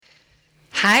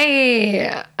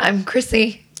Hi, I'm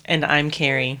Chrissy. And I'm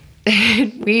Carrie.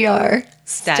 We are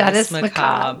Status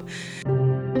Macabre.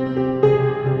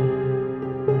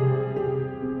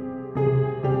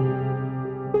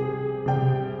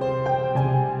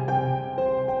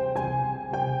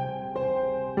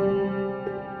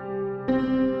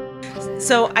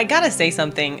 So I gotta say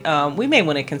something. We may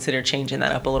want to consider changing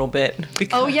that up a little bit.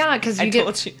 Oh yeah, because you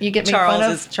get made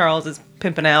fun of. Charles is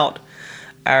pimping out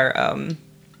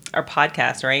our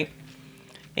podcast, right?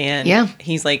 And yeah,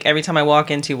 he's like, every time I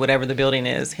walk into whatever the building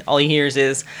is, all he hears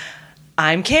is,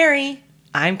 "I'm Carrie,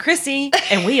 I'm Chrissy,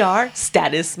 and we are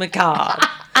Status Macabre."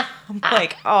 I'm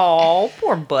like, oh,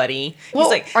 poor buddy. Well,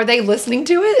 he's like, are they listening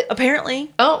to it?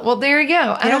 Apparently. Oh, well, there you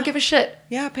go. I don't give a shit.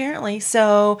 Yeah, apparently.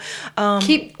 So,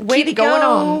 keep going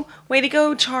on. Way to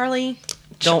go, Charlie.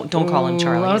 Don't call him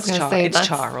Charlie. I was going to say it's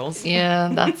Charles. Yeah,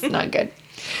 that's not good.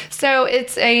 So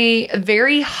it's a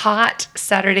very hot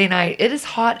Saturday night. It is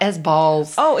hot as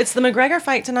balls. Oh, it's the McGregor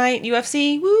fight tonight.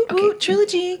 UFC. Woo, woo,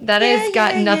 trilogy. That has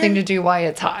got nothing to do why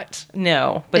it's hot.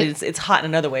 No, but it's hot in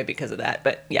another way because of that.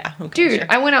 But yeah. Okay, dude, sure.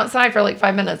 I went outside for like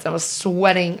 5 minutes. I was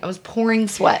sweating. I was pouring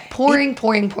sweat. Pouring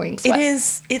sweat. It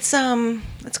is.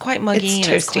 It's quite muggy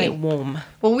and it's quite warm.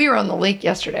 Well, we were on the lake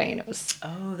yesterday and it was...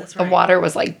 Oh, that's right. The water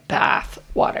was like bath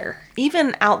water.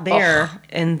 Even out there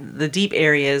in the deep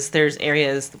areas, there's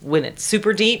areas when it's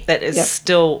super deep that is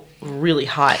still really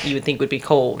hot. You would think would be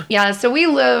cold. Yeah, so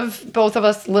both of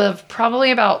us live probably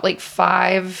about like 10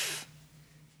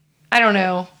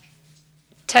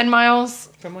 miles.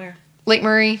 From where? Lake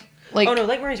Murray. Oh no,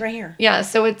 Lake Murray's right here. Yeah,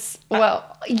 so it's,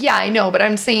 yeah, I know, but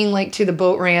I'm saying like to the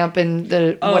boat ramp and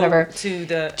the whatever. To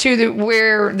the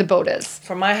where the boat is.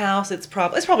 From my house, it's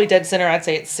probably dead center. I'd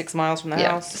say it's 6 miles from the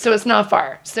house. So it's not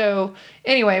far. So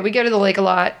anyway, we go to the lake a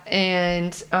lot,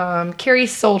 and Carrie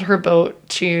sold her boat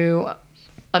to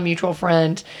a mutual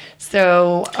friend.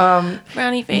 So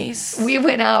brownie face. We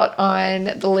went out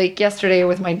on the lake yesterday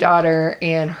with my daughter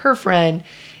and her friend,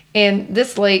 and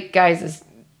this lake, guys, is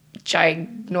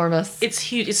ginormous. It's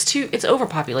huge. It's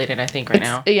overpopulated, I think,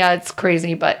 now. Yeah, it's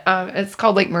crazy, but it's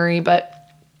called Lake Murray, but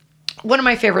one of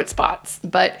my favorite spots.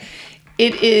 But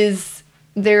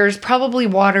there's probably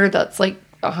water that's like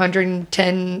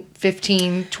 110,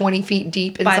 15, 20 feet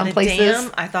deep in some places. By the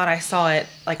dam, I thought I saw it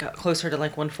like closer to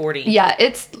like 140. Yeah,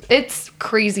 it's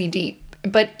crazy deep.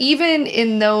 But even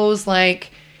in those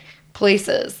like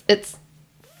places, it's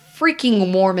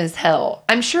freaking warm as hell.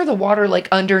 I'm sure the water like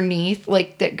underneath,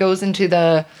 like that goes into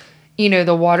the,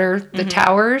 the water, the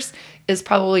towers is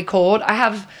probably cold. I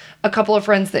have a couple of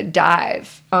friends that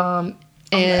dive. At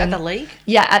the lake?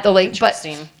 Yeah, at the lake.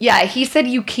 Interesting. But yeah, he said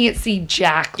you can't see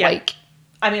jack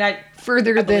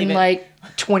further than like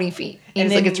 20 feet.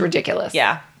 He's like, it's ridiculous.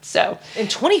 Yeah. So. And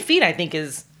 20 feet I think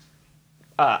is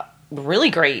really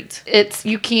great.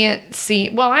 You can't see,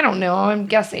 well, I don't know. I'm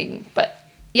guessing, but.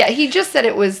 Yeah, he just said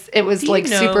it was like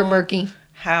super murky.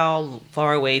 How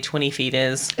far away 20 feet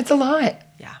is? It's a lot.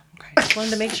 Yeah. Okay. Just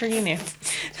wanted to make sure you knew.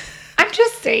 I'm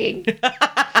just saying.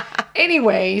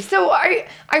 Anyway, so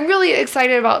I'm really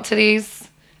excited about today's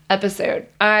episode.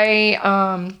 I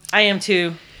am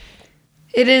too.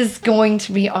 It is going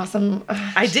to be awesome.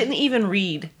 I didn't even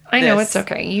read. I know, it's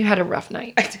okay. You had a rough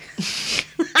night.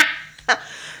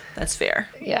 That's fair.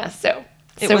 Yeah, so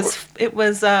it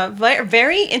was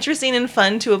very interesting and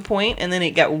fun to a point, and then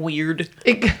it got weird.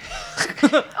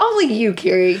 Only you,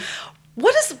 Carrie.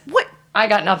 What? I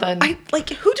got nothing. Why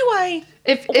do I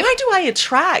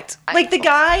attract? Like the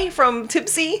guy from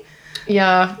Tipsy?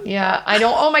 Yeah, I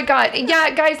don't. Oh my God. Yeah,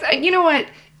 guys, you know what?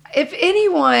 If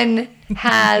anyone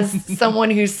has someone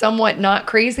who's somewhat not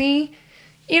crazy,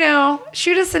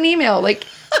 shoot us an email. Like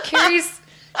Carrie's,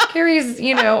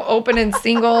 open and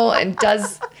single and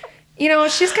does...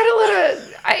 she's got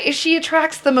she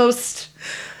attracts the most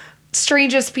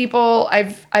strangest people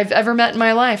I've ever met in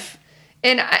my life.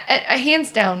 And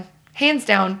hands down,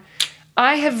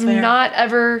 I have not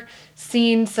ever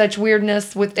seen such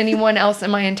weirdness with anyone else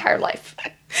in my entire life.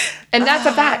 And that's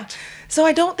a fact. So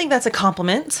I don't think that's a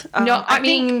compliment. No, I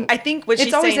think what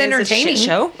she's saying is a shit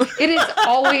show. It is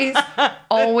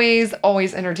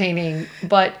always entertaining,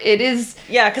 but it is.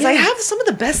 Yeah, because I have some of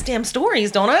the best damn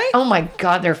stories, don't I? Oh my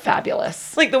God, they're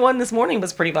fabulous. Like the one this morning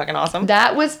was pretty fucking awesome.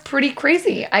 That was pretty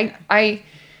crazy. Guys.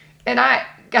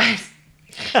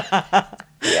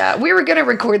 Yeah, we were gonna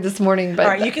record this morning, but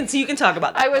all right, you can talk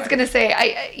about that. I was gonna say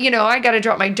I got to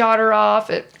drop my daughter off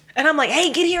and I'm like,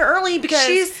 hey, get here early because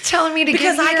she's telling me to get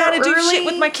here because I gotta do shit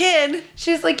with my kid.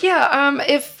 She's like, yeah,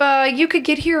 if you could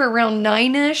get here around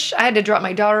 9ish. I had to drop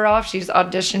my daughter off. She's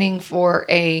auditioning for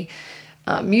a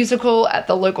musical at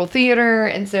the local theater.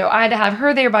 And so I had to have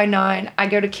her there by 9. I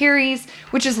go to Carrie's,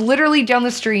 which is literally down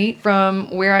the street from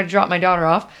where I dropped my daughter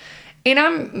off. And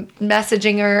I'm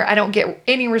messaging her. I don't get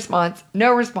any response.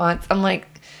 No response. I'm like,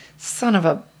 son of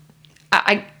a...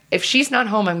 if she's not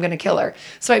home, I'm going to kill her.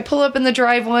 So I pull up in the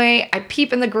driveway. I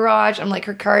peep in the garage. I'm like,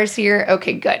 her car's here.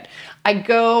 Okay, good.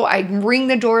 I ring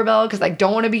the doorbell because I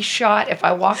don't want to be shot if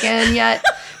I walk in yet.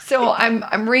 So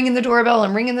I'm ringing the doorbell.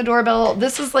 I'm ringing the doorbell.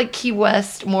 This is like Key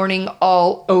West morning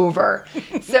all over.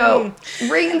 So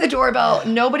ringing the doorbell.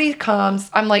 Nobody comes.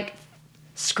 I'm like,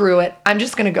 screw it. I'm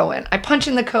just going to go in. I punch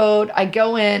in the code. I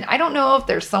go in. I don't know if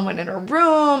there's someone in her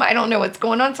room. I don't know what's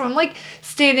going on. So I'm like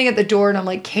standing at the door and I'm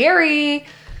like, Carrie,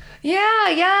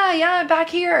 yeah, back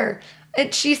here.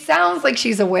 And she sounds like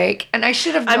she's awake, and I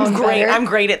should have known better. I'm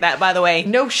great at that, by the way.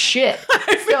 No shit.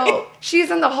 So she's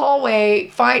in the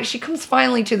hallway. She comes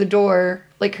finally to the door,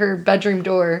 like her bedroom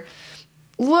door.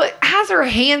 Look, has her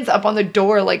hands up on the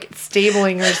door, like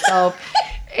stabling herself.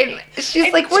 And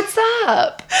she's like, "What's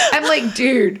up?" I'm like,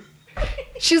 "Dude."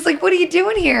 She's like, "What are you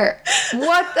doing here?"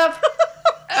 What the?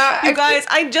 You guys,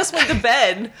 I just went to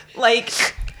bed.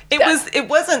 Like, it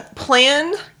wasn't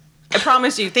planned. I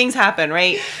promise you, things happen,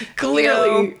 right?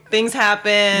 Clearly. You know, things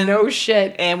happen. No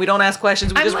shit. And we don't ask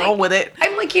questions. We just roll with it.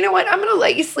 I'm like, you know what? I'm going to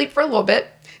let you sleep for a little bit.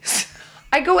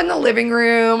 I go in the living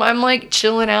room. I'm like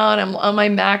chilling out. I'm on my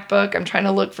MacBook. I'm trying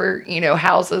to look for,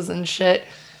 houses and shit.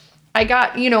 I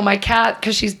got, my cat,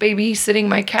 because she's babysitting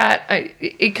my cat.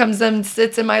 It comes in,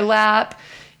 sits in my lap,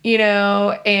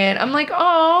 and I'm like,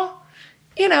 oh,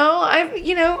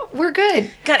 we're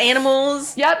good. Got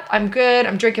animals. Yep, I'm good.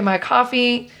 I'm drinking my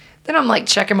coffee. Then I'm like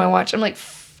checking my watch. I'm like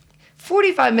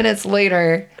 45 minutes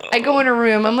later, I go in her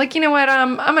room. I'm like, you know what?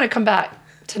 I'm going to come back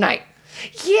tonight.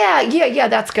 Yeah.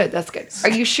 That's good.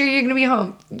 Are you sure you're going to be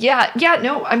home? Yeah.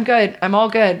 No, I'm good. I'm all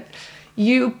good.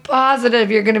 You positive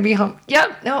you're going to be home?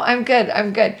 Yep. No, I'm good.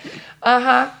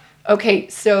 Uh-huh. Okay.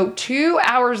 So 2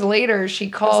 hours later, she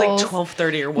calls. It was like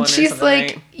 12:30 or 1 or something. She's like,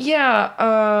 right?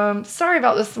 Yeah, sorry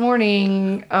about this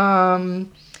morning. I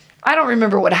don't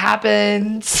remember what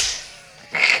happened.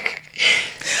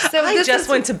 So I just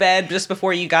went to bed just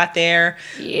before you got there.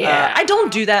 Yeah. I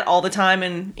don't do that all the time,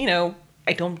 and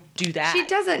I don't do that. She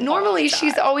doesn't. Normally,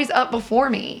 she's always up before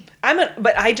me.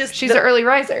 She's an early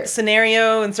riser.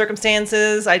 Scenario and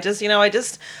circumstances. I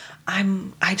just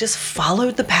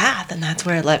followed the path, and that's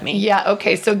where it led me. Yeah.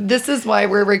 Okay. So this is why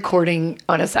we're recording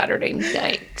on a Saturday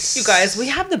night. You guys, we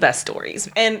have the best stories,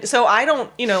 and so I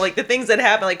don't, like the things that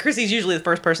happen. Like Chrissy's usually the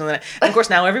first person and of course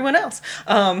now everyone else.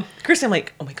 Chrissy, I'm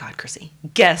like, oh my god, Chrissy,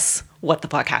 guess what the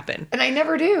fuck happened? And I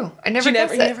never do. I never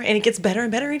guess it. And it gets better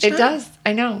and better each time. It does.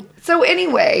 I know. So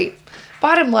anyway,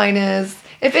 bottom line is,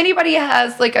 if anybody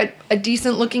has like a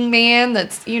decent looking man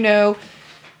that's, at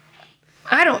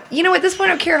this point, I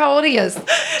don't care how old he is.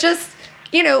 Just,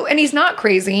 and he's not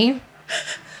crazy,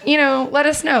 let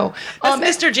us know.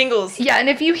 That's Mr. Jingles. Yeah. And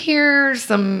if you hear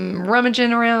some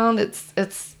rummaging around,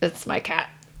 it's my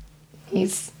cat.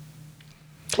 He's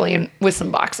playing with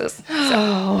some boxes.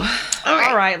 So.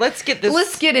 All right. Let's get into it.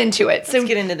 Let's get into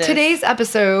this. Today's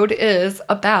episode is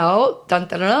about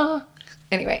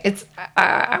Anyway,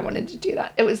 I wanted to do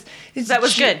that. That was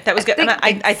good.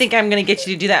 I think I'm going to get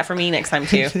you to do that for me next time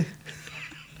too.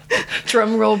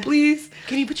 Drum roll, please.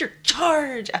 Can you put your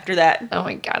charge after that? Oh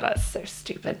my god, that's so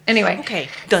stupid. Anyway. Okay.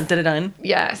 Dun.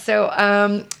 Yeah,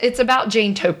 so it's about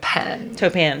Jane Toppan.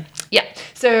 Toppan. Yeah.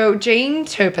 So Jane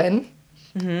Toppan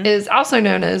is also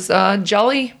known as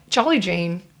Jolly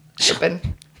Jane Toppan.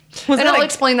 And I'll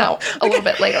explain that a little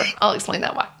bit later. I'll explain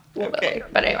that why a little bit later.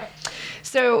 But anyway.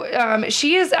 So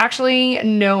she is actually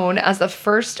known as the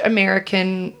first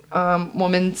American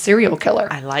woman serial killer.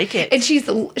 I like it. And she's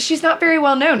not very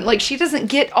well known. Like, she doesn't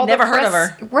get all Never heard of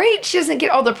her. Right? She doesn't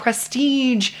get all the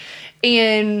prestige,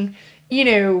 and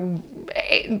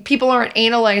people aren't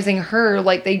analyzing her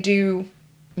like they do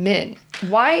men.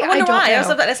 Why? I don't know. I was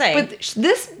about to say. But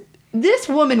this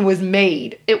woman was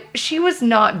made. She was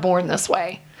not born this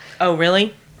way. Oh,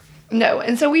 really? No.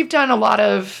 And so we've done a lot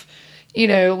of,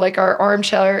 like our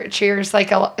armchair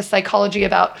psychology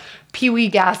about Pee Wee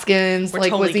Gaskins. We're like,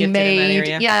 totally was he made?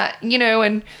 Yeah.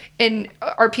 And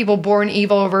are people born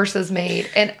evil versus made?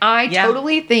 And I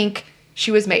totally think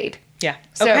she was made. Yeah.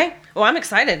 Okay. Well, I'm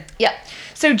excited. Yeah.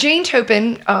 So Jane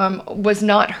Toppan was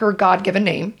not her God-given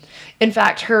name. In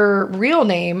fact, her real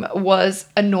name was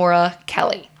Honora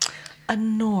Kelly.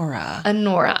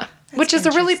 Honora. Which is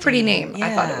a really pretty name.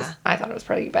 Yeah. I thought it was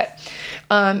pretty, but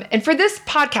and for this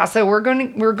podcast, so we're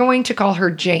going to call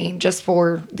her Jane just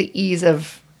for the ease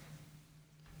of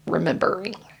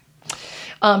remembering.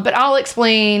 But I'll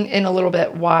explain in a little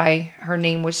bit why her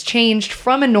name was changed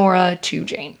from Honora to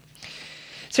Jane.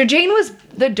 So Jane was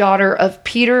the daughter of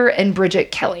Peter and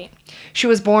Bridget Kelly. She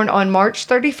was born on March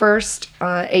 31st,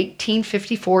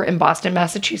 1854 in Boston,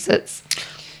 Massachusetts.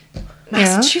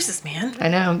 Massachusetts, man.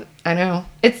 I know.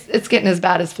 It's getting as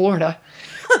bad as Florida.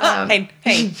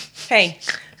 Hey.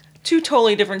 Two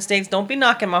totally different states. Don't be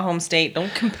knocking my home state.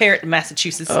 Don't compare it to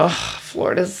Massachusetts. Ugh,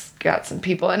 Florida's got some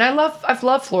people. And I've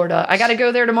loved Florida. I got to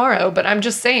go there tomorrow, but I'm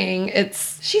just saying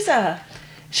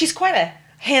She's quite a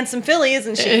handsome filly,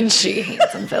 isn't she? And she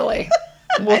handsome filly.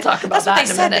 We'll talk about that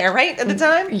in a minute. That's what they said there, right? At the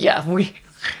time? Yeah, we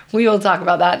will talk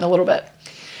about that in a little bit.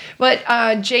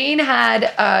 But Jane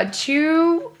had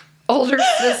 2 older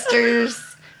sisters.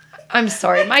 I'm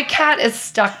sorry. My cat is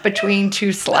stuck between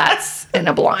 2 slats and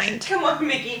a blind. Come on,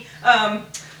 Mickey.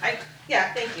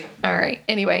 Thank you. All right.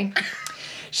 Anyway,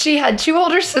 she had 2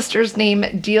 older sisters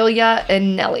named Delia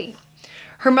and Nellie.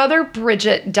 Her mother,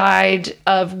 Bridget, died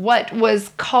of what was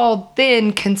called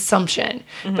then consumption,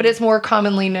 but it's more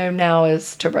commonly known now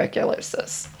as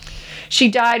tuberculosis. She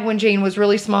died when Jane was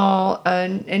really small,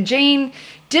 and Jane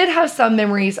did have some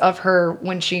memories of her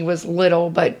when she was little,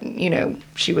 but,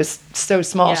 she was so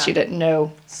small she didn't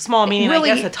know. Small meaning, really,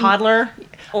 I guess, a toddler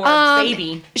or a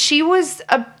baby? She was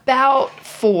about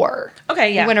 4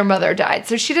 when her mother died.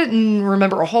 So she didn't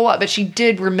remember a whole lot, but she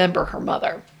did remember her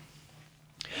mother.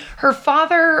 Her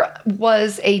father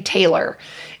was a tailor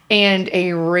and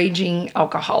a raging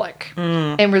alcoholic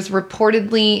and was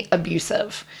reportedly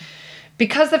abusive.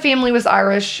 Because the family was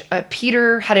Irish,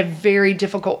 Peter had a very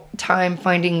difficult time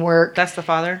finding work. That's the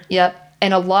father? Yep.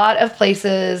 And a lot of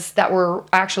places that were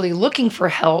actually looking for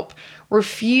help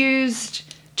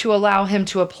refused to allow him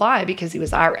to apply because he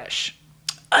was Irish.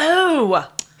 Oh!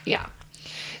 Yeah.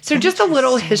 So just a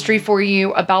little history for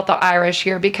you about the Irish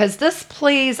here, because this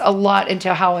plays a lot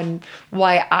into how and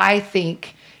why I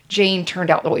think Jane turned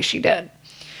out the way she did.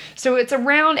 So it's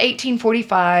around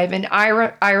 1845, and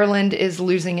Ireland is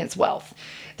losing its wealth.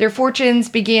 Their fortunes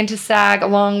began to sag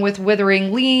along with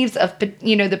withering leaves of,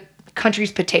 the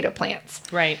country's potato plants.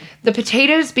 Right. The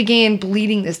potatoes began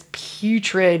bleeding this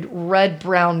putrid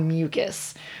red-brown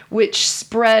mucus, which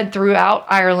spread throughout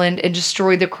Ireland and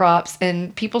destroyed the crops,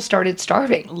 and people started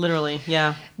starving. Literally,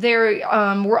 yeah. They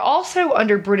were also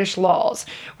under British laws,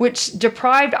 which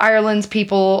deprived Ireland's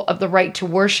people of the right to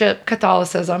worship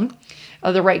Catholicism,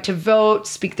 of the right to vote,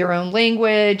 speak their own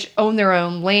language, own their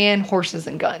own land, horses,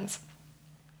 and guns.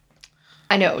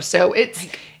 I know, so it's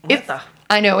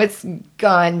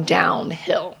gone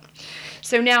downhill.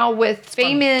 So now with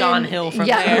famine, downhill from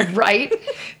there, right?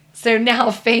 So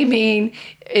now famine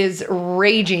is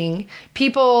raging.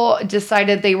 People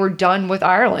decided they were done with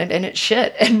Ireland, and it's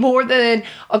shit. And more than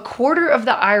a quarter of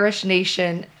the Irish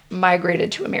nation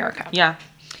migrated to America. Yeah.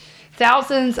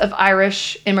 Thousands of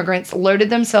Irish immigrants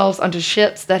loaded themselves onto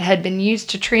ships that had been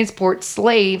used to transport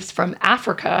slaves from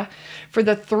Africa for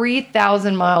the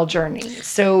 3,000-mile journey.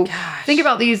 So think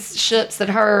about these ships that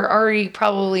are already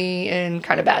probably in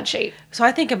kind of bad shape. So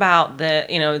I think about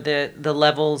the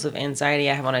levels of anxiety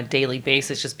I have on a daily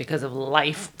basis just because of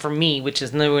life for me, which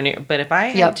is nowhere near. But if I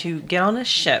had to get on a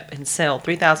ship and sail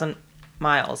 3,000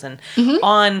 miles and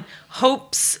on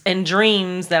hopes and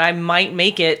dreams that I might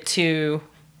make it to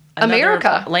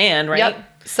America land, right?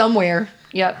 Yep. Somewhere.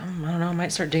 Yep. I don't know. I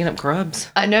might start digging up grubs.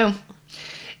 I know.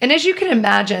 And as you can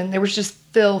imagine, there was just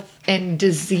filth and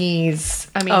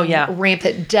disease. I mean,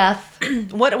 rampant death.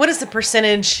 What is the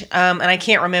percentage? And I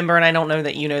can't remember, and I don't know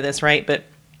that you know this, right? But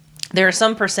there are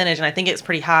some percentage, and I think it's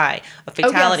pretty high, of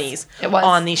fatalities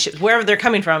on these ships, wherever they're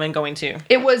coming from and going to.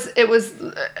 It was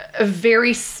a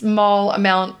very small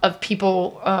amount of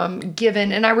people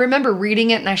given, and I remember reading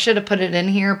it, and I should have put it in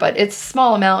here, but it's a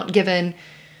small amount given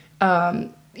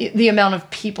the amount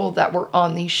of people that were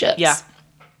on these ships. Yeah.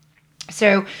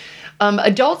 So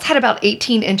adults had about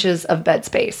 18 inches of bed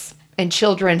space, and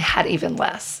children had even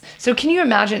less. So can you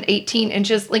imagine 18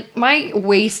 inches? Like, my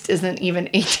waist isn't even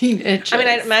 18 inches. I mean,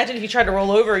 I'd imagine if you tried to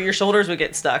roll over, your shoulders would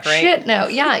get stuck, right? Shit, no.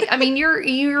 Yeah, I mean,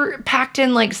 you're packed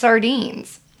in like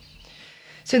sardines.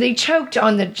 So they choked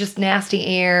on the just nasty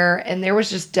air, and there was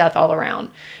just death all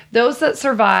around. Those that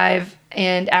survived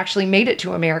and actually made it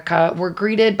to America were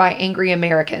greeted by angry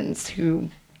Americans who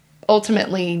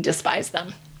ultimately despised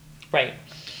them. Right.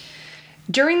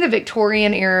 During the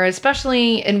Victorian era,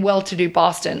 especially in well-to-do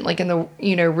Boston, like in the,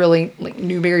 really like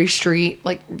Newbury Street,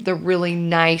 like the really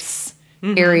nice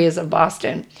areas of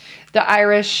Boston, the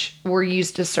Irish were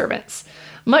used as servants.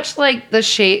 Much like the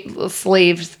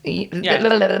slaves,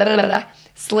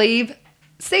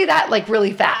 say that like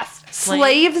really fast.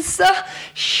 Slaves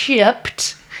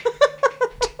shipped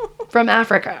from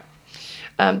Africa.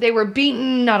 They were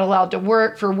beaten, not allowed to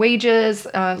work for wages,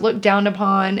 looked down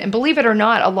upon. And believe it or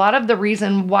not, a lot of the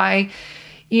reason why,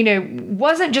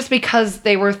 wasn't just because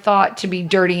they were thought to be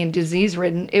dirty and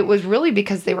disease-ridden. It was really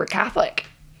because they were Catholic.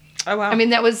 Oh, wow.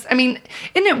 Isn't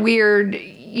it weird,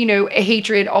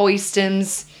 hatred always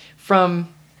stems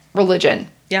from religion.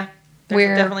 Yeah.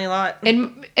 There's definitely a lot.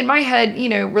 In my head,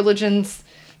 religion's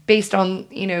based on,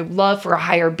 love for a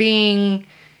higher being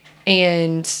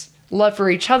and love for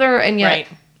each other. And yet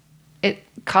it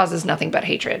causes nothing but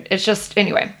hatred. It's just,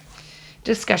 anyway,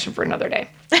 discussion for another day.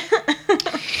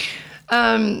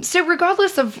 So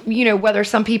regardless of, whether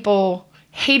some people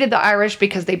hated the Irish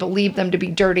because they believed them to be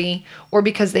dirty or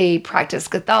because they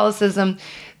practiced Catholicism,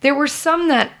 there were some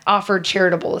that offered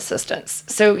charitable assistance.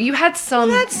 So you had some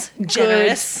that's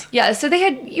generous. Yeah, so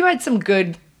you had some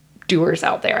good doers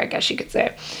out there, I guess you could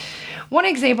say. One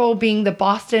example being the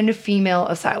Boston Female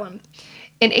Asylum.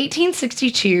 In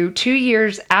 1862, 2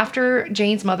 years after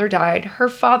Jane's mother died, her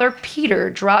father, Peter,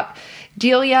 dropped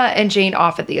Delia and Jane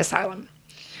off at the asylum.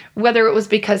 Whether it was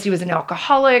because he was an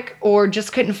alcoholic or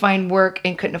just couldn't find work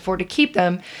and couldn't afford to keep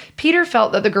them, Peter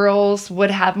felt that the girls would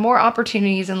have more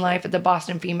opportunities in life at the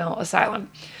Boston Female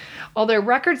Asylum. Although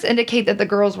records indicate that the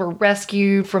girls were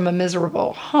rescued from a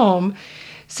miserable home,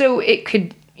 so it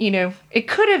could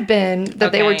have been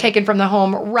that they were taken from the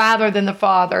home rather than the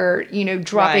father,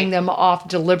 dropping them off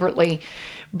deliberately.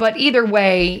 But either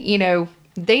way,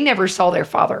 they never saw their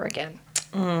father again.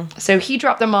 So he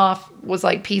dropped them off, was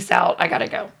like, peace out, I gotta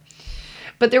go.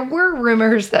 But there were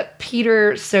rumors that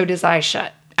Peter sewed his eyes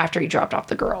shut after he dropped off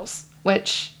the girls,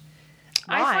 which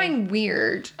I find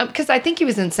weird because I think he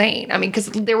was insane. Because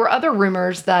there were other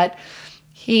rumors that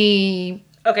he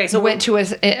went to an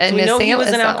insane we know he was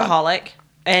an asylum. Alcoholic,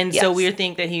 and so we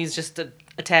think that he's just a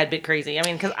tad bit crazy.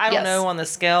 Because I don't know on the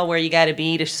scale where you got to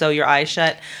be to sew your eyes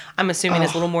shut. I'm assuming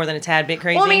it's a little more than a tad bit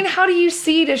crazy. Well, how do you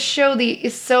see to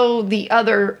sew the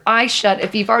other eye shut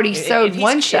if you've already sewed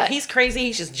one shut? If he's crazy,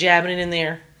 he's just jabbing it in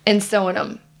there and sewing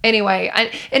them. Anyway,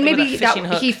 maybe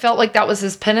he felt like that was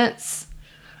his penance.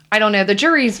 I don't know. The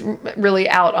jury's really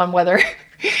out on whether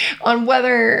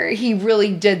he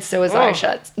really did sew his eye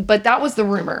shut. But that was the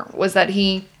rumor, was that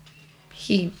he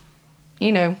sewed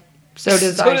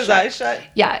his eyes shut.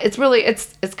 Yeah,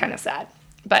 it's kind of sad.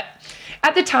 But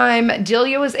at the time,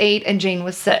 Delia was 8 and Jane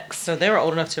was 6. So they were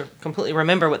old enough to completely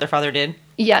remember what their father did.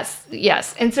 Yes.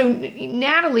 And so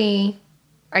Natalie,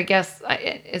 I guess,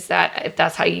 if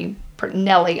that's how you...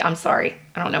 Nellie, I'm sorry.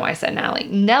 I don't know why I said Natalie.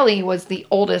 Nellie was the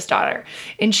oldest daughter.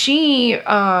 And she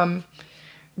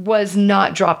was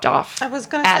not dropped off. I was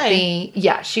going to say.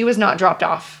 She was not dropped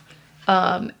off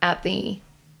at the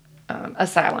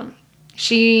asylum.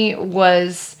 She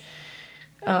was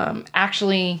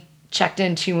actually checked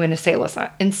into an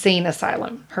insane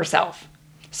asylum herself.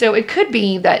 So it could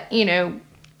be that,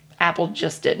 Apple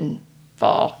just didn't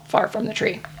fall far from the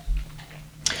tree.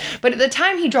 But at the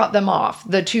time he dropped them off,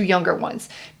 the two younger ones,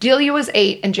 Delia was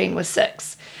 8 and Jane was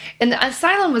 6. And the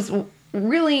asylum was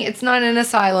really, it's not an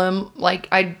asylum like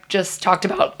I just talked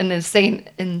about, an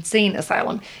insane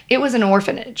asylum. It was an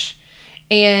orphanage.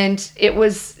 And it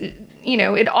was,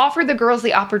 it offered the girls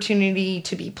the opportunity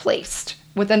to be placed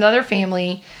with another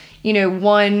family,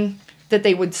 one that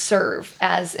they would serve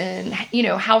as in,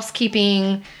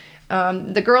 housekeeping.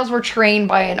 The girls were trained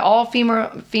by an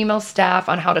all-female staff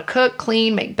on how to cook,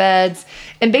 clean, make beds,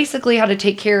 and basically how to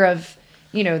take care of,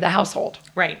 the household.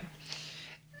 Right.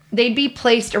 They'd be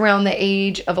placed around the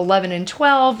age of 11 and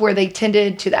 12 where they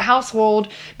tended to the household,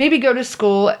 maybe go to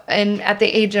school, and at the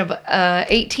age of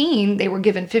 18, they were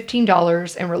given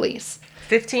 $15 and release.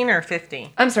 15 or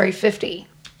 50? I'm sorry, 50.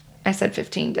 I said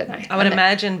 15, didn't I? I would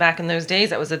imagine back in those days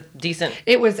that was a decent...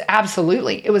 It was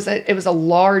absolutely. It was a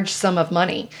large sum of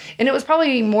money. And it was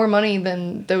probably more money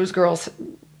than those girls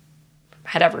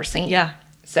had ever seen. Yeah.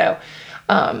 So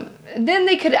then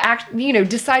they could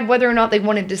decide whether or not they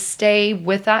wanted to stay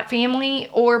with that family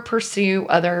or pursue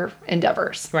other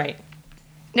endeavors. Right.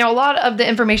 Now, a lot of the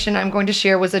information I'm going to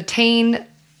share was obtained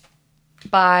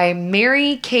by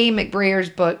Mary K. McBraier's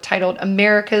book titled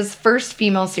America's First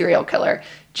Female Serial Killer,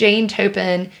 Jane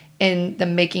Toppan in the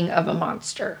Making of a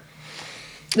Monster.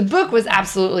 The book was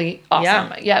absolutely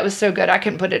awesome. Yeah, it was so good. I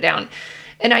couldn't put it down.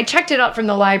 And I checked it out from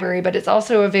the library, but it's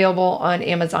also available on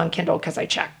Amazon Kindle because I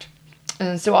checked.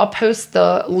 And so I'll post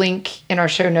the link in our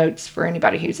show notes for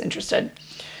anybody who's interested.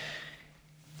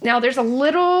 Now, there's a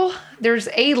little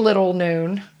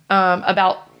known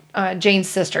about Jane's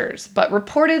sisters, but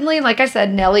reportedly, like I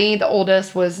said, Nellie, the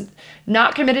oldest, was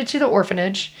not committed to the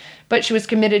orphanage, but she was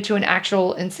committed to an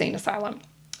actual insane asylum.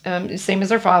 same as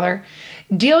her father.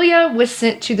 Delia was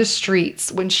sent to the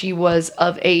streets when she was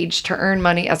of age to earn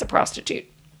money as a prostitute.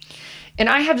 And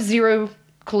I have zero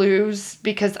clues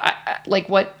because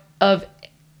what of,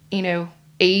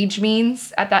 age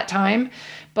means at that time.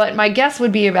 But my guess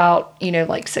would be about,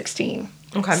 16,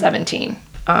 17,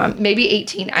 maybe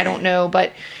 18. I don't know.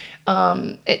 But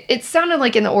it sounded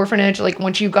like in the orphanage, like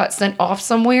once you got sent off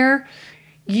somewhere,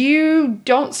 you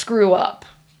don't screw up.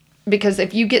 Because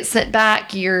if you get sent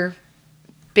back, you're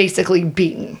basically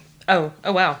beaten. Oh,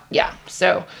 wow. Yeah.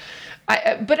 So,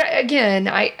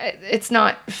 it's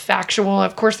not factual.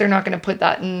 Of course, they're not going to put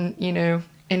that in,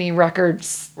 any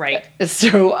records. Right.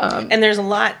 So, and there's a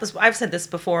lot, I've said this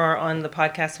before on the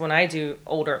podcast when I do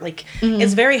older,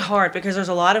 it's very hard because there's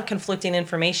a lot of conflicting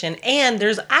information and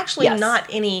there's actually not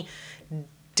any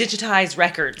digitized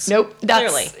records. Nope.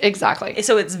 Clearly. Exactly.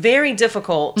 So it's very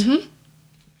difficult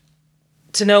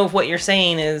to know if what you're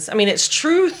saying is, it's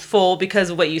truthful because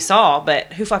of what you saw,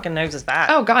 but who fucking knows is that?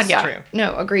 Oh God, yeah. True.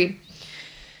 No, agreed.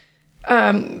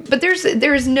 But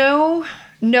there's no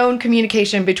known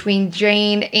communication between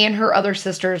Jane and her other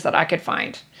sisters that I could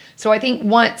find. So I think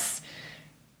once,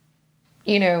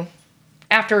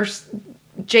 after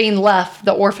Jane left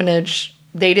the orphanage,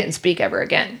 they didn't speak ever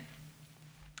again.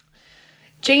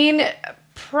 Jane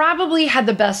probably had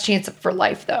the best chance for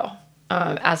life, though.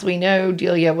 As we know,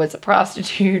 Delia was a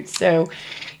prostitute. So,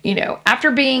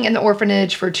 after being in the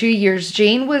orphanage for 2 years,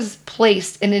 Jane was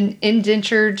placed in an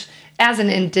indentured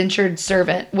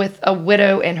servant with a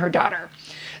widow and her daughter.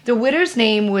 The widow's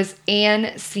name was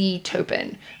Anne C.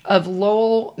 Toppan of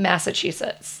Lowell,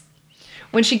 Massachusetts.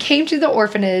 When she came to the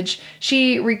orphanage,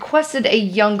 she requested a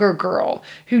younger girl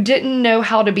who didn't know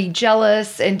how to be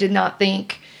jealous and did not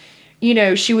think,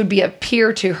 she would be a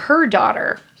peer to her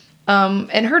daughter.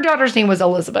 And her daughter's name was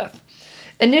Elizabeth.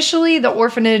 Initially, the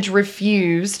orphanage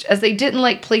refused as they didn't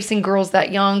like placing girls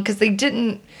that young because they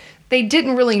didn't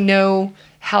really know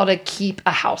how to keep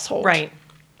a household. Right.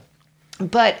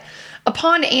 But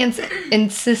upon Anne's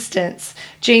insistence,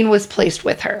 Jane was placed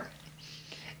with her.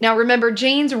 Now, remember,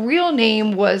 Jane's real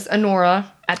name was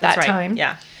Honora at that time.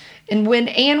 Yeah. And when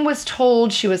Anne was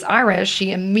told she was Irish,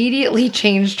 she immediately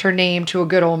changed her name to a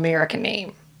good old American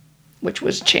name, which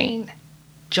was Jane.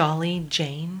 Jolly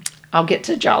Jane? I'll get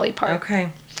to Jolly part. Okay.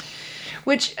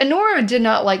 Which Honora did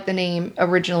not like the name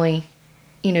originally,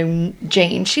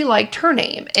 Jane. She liked her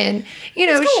name. And,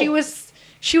 cool.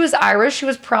 she was Irish. She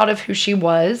was proud of who she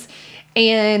was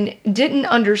and didn't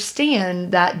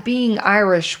understand that being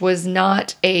Irish was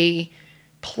not a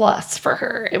plus for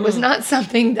her. It was not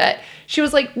something that she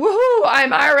was like, woohoo,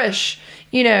 I'm Irish.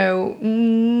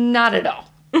 Not at all.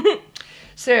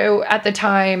 So at the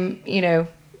time,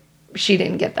 she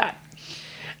didn't get that.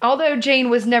 Although Jane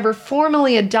was never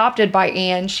formally adopted by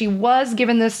Anne, she was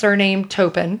given the surname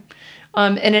Toppan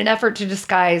in an effort to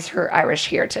disguise her Irish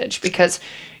heritage because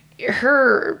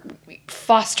her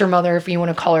foster mother, if you want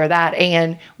to call her that,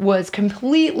 Anne, was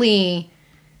completely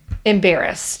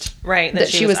embarrassed that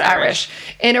she was Irish.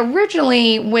 And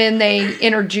originally when they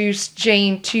introduced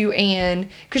Jane to Anne,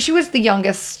 because she was the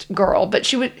youngest girl, but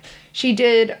she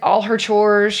did all her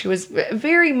chores. She was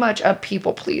very much a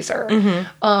people pleaser.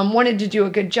 Wanted to do a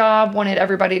good job, wanted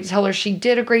everybody to tell her she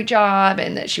did a great job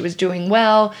and that she was doing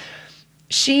well.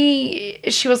 She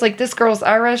was like, this girl's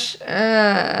Irish?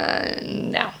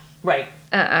 No. Right.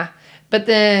 But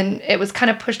then it was kind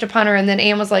of pushed upon her, and then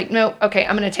Anne was like, no, okay,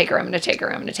 I'm going to take her.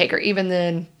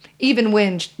 Even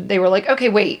when they were like, okay,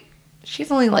 wait, she's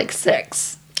only like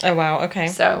 6. Oh, wow, okay.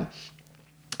 So,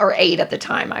 or 8 at the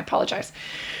time, I apologize.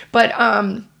 But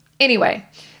anyway,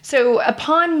 so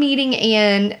upon meeting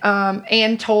Anne,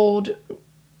 Anne told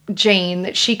Jane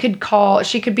that she could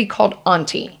be called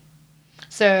Auntie.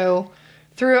 So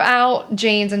throughout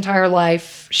Jane's entire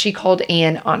life, she called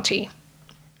Anne Auntie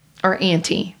or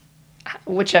Auntie,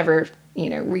 whichever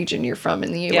region you're from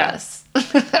in the U.S.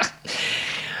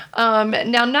 Yeah.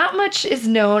 Now, not much is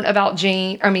known about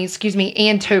Anne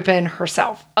Toppan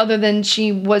herself, other than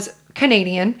she was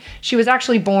Canadian. She was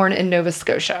actually born in Nova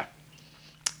Scotia.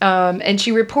 And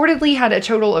she reportedly had a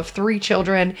total of 3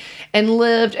 children and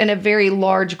lived in a very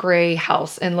large gray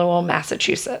house in Lowell,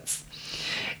 Massachusetts.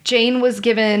 Jane was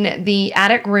given the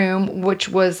attic room, which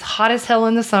was hot as hell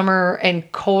in the summer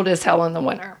and cold as hell in the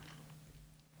winter.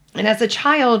 And as a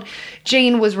child,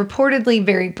 Jane was reportedly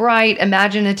very bright,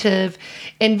 imaginative,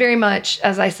 and very much,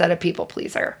 as I said, a people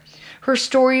pleaser. Her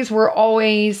stories were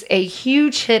always a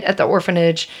huge hit at the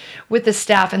orphanage with the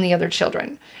staff and the other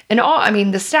children.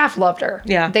 And the staff loved her.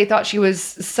 Yeah. They thought she was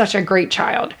such a great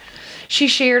child. She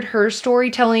shared her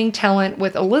storytelling talent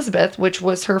with Elizabeth, which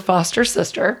was her foster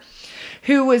sister,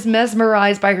 who was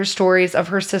mesmerized by her stories of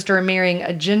her sister marrying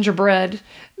a gingerbread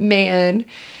man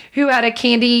who had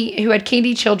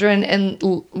candy children and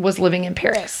was living in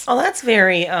Paris. Oh, that's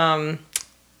very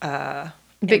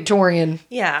Victorian.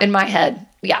 Yeah. In my head.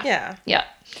 Yeah. Yeah. Yeah.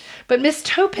 But Miss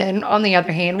Toppan, on the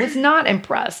other hand, was not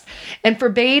impressed and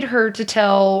forbade her to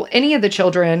tell any of the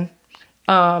children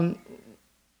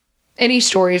any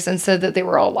stories and said that they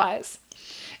were all lies.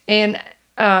 And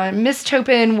Miss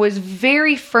Toppan was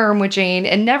very firm with Jane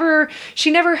and she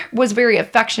never was very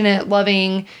affectionate,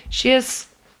 loving. She is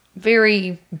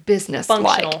very business-like.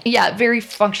 Functional. Yeah, very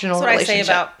functional That's what relationship. I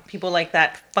say about people like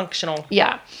that, functional.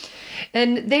 Yeah.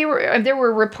 And there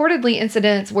were reportedly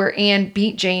incidents where Anne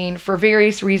beat Jane for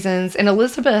various reasons, and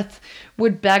Elizabeth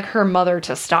would beg her mother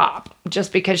to stop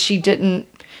just because she didn't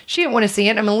want to see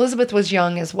it. I mean, Elizabeth was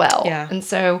young as well. Yeah. And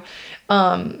so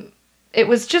it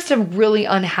was just a really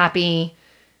unhappy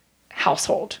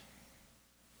household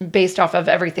based off of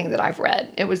everything that I've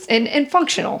read. It was and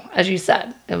functional, as you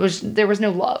said. There was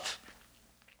no love.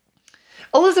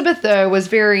 Elizabeth, though, was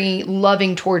very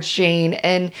loving towards Jane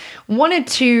and wanted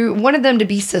them to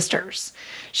be sisters.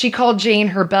 She called Jane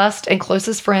her best and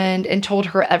closest friend and told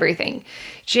her everything.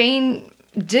 Jane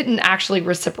didn't actually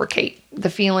reciprocate the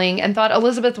feeling and thought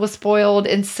Elizabeth was spoiled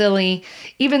and silly,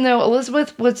 even though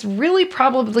Elizabeth was really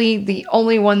probably the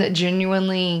only one that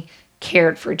genuinely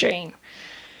cared for Jane.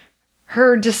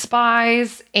 Her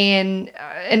despise and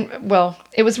it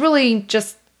was really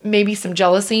just maybe some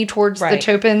jealousy towards the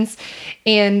Toppans,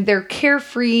 and their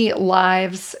carefree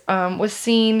lives was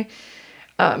seen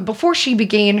before she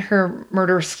began her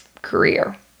murderous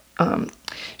career.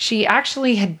 She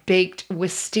actually had baked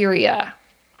wisteria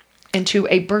into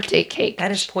a birthday cake.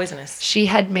 That is poisonous. She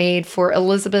had made for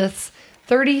Elizabeth's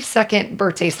 32nd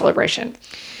birthday celebration.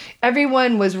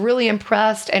 Everyone was really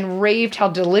impressed and raved how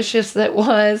delicious it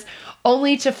was,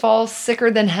 only to fall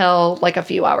sicker than hell like a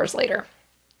few hours later.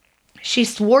 She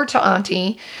swore to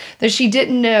Auntie that she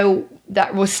didn't know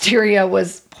that wisteria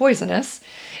was poisonous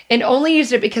and only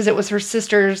used it because it was her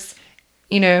sister's,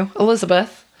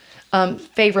 Elizabeth,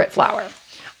 favorite flower.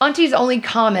 Auntie's only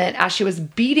comment as she was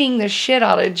beating the shit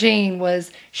out of Jane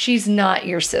was, "She's not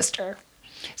your sister."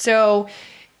 So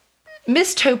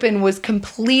Miss Toppan was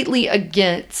completely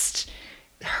against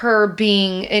her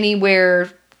being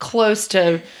anywhere close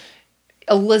to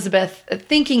Elizabeth,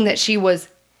 thinking that she was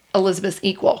Elizabeth's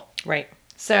equal. Right.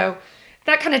 So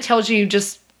that kind of tells you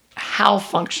just how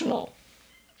functional,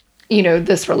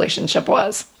 this relationship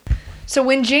was. So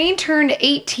when Jane turned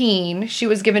 18, she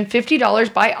was given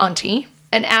 $50 by Auntie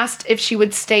and asked if she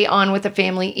would stay on with the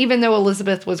family, even though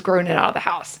Elizabeth was groaning out of the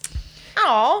house.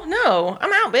 Oh, no.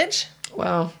 I'm out, bitch.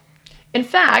 Well, in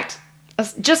fact,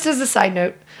 just as a side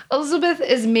note, Elizabeth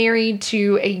is married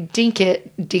to a Deacon?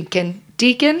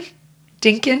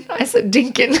 I said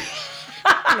Dinkin.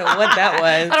 I don't know what that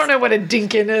was. I don't know what a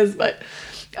Dinkin is, but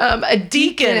a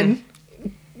deacon.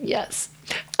 Yes.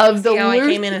 Of the See how I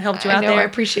came in and helped you out there? I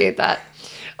appreciate that.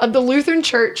 Of the Lutheran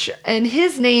Church, and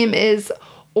his name is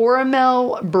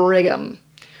Oramel Brigham,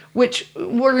 which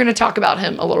we're going to talk about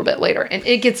him a little bit later, and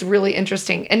it gets really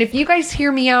interesting. And if you guys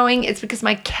hear meowing, it's because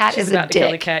my cat is a about dick. to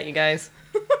kill the cat, you guys.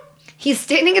 He's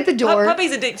standing at the door.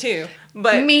 Puppy's a dick too,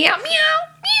 but meow, meow,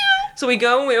 meow. So we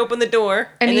go and we open the door,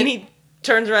 and then he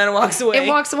turns around and walks away. It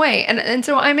walks away, and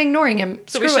so I'm ignoring him.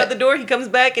 So we shut the door. He comes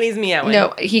back and he's meowing.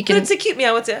 No, he can. But it's a cute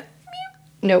meow. What's it?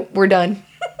 No, we're done.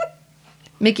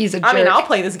 Mickey's a jerk. I mean, I'll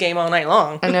play this game all night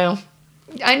long.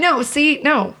 I know. See,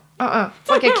 no. It's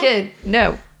like a kid.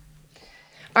 No.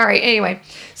 All right, anyway.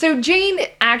 So Jane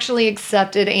actually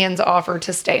accepted Anne's offer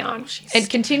to stay on and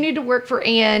continued to work for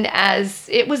Anne as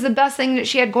it was the best thing that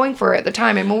she had going for her at the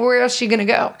time. And where else is she going to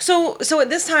go? So at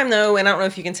this time, though, and I don't know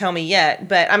if you can tell me yet,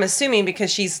 but I'm assuming because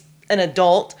she's an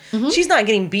adult, she's not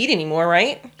getting beat anymore,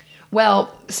 right?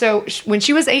 Well, so when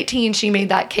she was 18, she made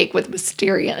that cake with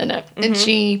wisteria in it. And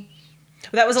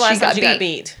that was the last time she got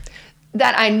beat.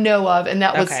 That I know of, and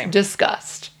that was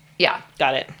discussed. Yeah.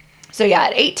 Got it. So yeah,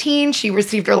 at 18, she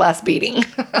received her last beating.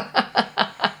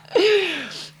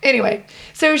 Anyway,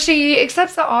 so she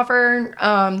accepts the offer,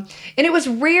 and it was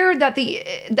rare that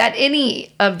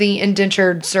any of the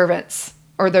indentured servants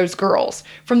or those girls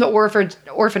from the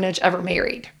orphanage ever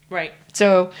married. Right.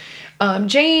 So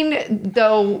Jane,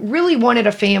 though, really wanted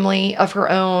a family of her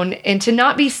own and to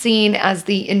not be seen as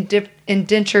the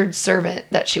indentured servant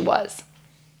that she was.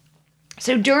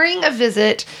 So during a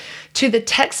visit to the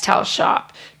textile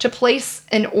shop to place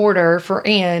an order for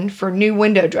Anne for new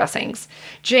window dressings,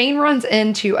 Jane runs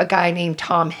into a guy named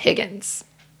Tom Higgins.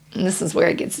 And this is where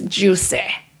it gets juicy.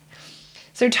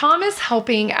 So Tom is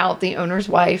helping out the owner's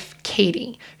wife,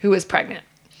 Katie, who is pregnant.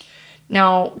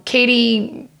 Now,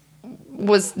 Katie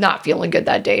was not feeling good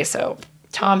that day, so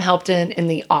Tom helped in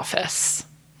the office.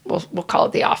 We'll call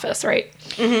it the office, right?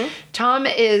 Mm-hmm. Tom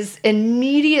is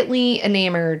immediately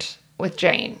enamored with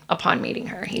Jane upon meeting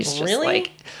her. He's just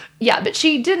like, yeah, but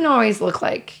she didn't always look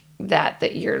like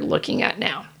that you're looking at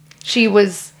now. She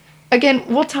was, again,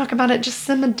 we'll talk about it, just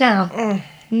simmer down.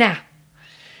 Nah.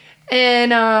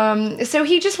 And so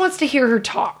he just wants to hear her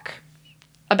talk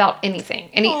about anything.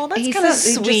 And he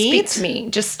says, sweet. Just speak to me.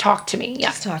 Just talk to me. Yeah.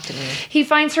 Just talk to me. He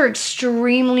finds her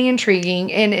extremely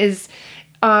intriguing and is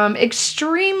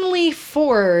extremely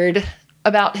forward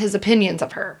about his opinions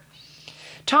of her.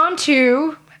 Tom,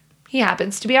 too, he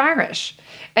happens to be Irish.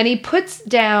 And he puts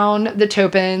down the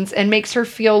Toppans and makes her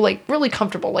feel like really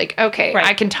comfortable. Like, okay,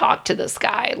 I can talk to this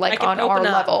guy. Like on our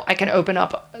level, I can open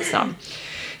up some.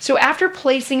 So after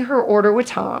placing her order with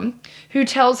Tom, who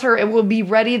tells her it will be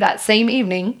ready that same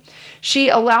evening, she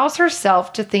allows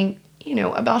herself to think,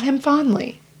 about him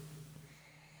fondly.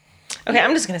 Okay,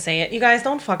 I'm just going to say it. You guys,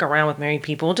 don't fuck around with married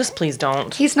people. Just please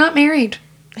don't. He's not married.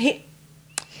 It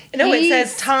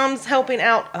says Tom's helping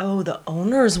out. Oh, the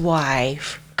owner's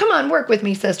wife. Come on, work with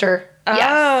me, sister. Oh,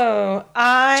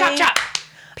 yes. Chop.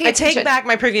 I take back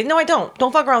my previous. No, I don't.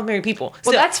 Don't fuck around with married people.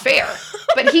 Well, that's fair.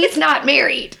 But he's not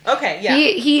married. Okay, yeah.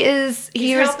 He's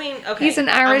helping. Okay, he's an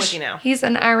Irish. I'm with you now. He's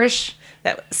an Irish.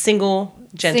 That single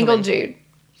gentleman. Single dude.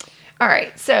 All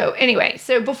right. So anyway,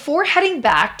 before heading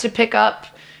back to pick up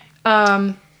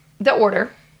the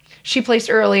order she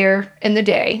placed earlier in the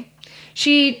day,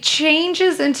 she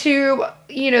changes into,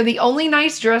 the only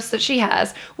nice dress that she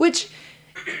has, which,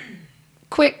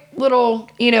 quick little,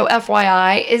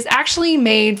 FYI, is actually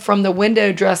made from the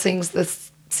window dressings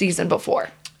this season before.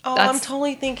 Oh, I'm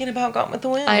totally thinking about Gone with the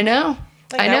Wind. I know.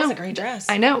 That was a great dress.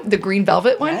 I know. The green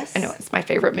velvet one. Yes. I know. It's my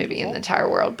favorite movie in the entire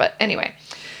world. But anyway.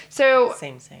 So.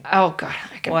 Same. Oh, God.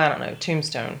 I don't know.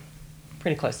 Tombstone.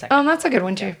 Pretty close second. Oh, that's a good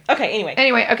one, too. Yeah. Okay,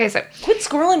 anyway. Okay, so. Quit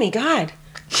squirreling me, God.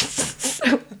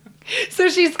 So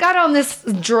she's got on this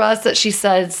dress that she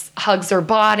says hugs her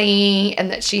body,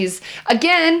 and that she's,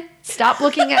 again, stop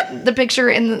looking at the picture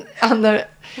on the.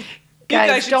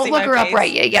 Guys, don't look her up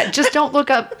right yet. Yeah, just don't look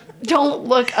up. Don't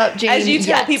look up Jane. As you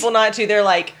tell people not to, they're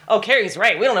like, "Oh, Carrie's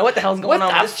right. We don't know what the hell's going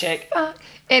on with this chick."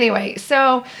 Anyway,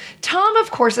 so Tom,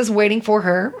 of course, is waiting for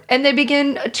her, and they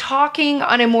begin talking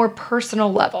on a more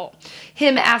personal level.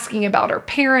 Him asking about her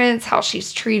parents, how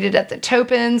she's treated at the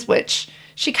Toppans, which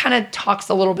she kind of talks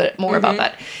a little bit more about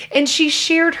that. And she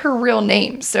shared her real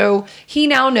name, so he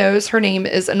now knows her name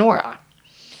is Honora.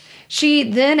 She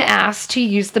then asks to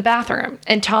use the bathroom,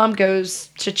 and Tom goes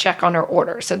to check on her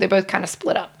order, so they both kind of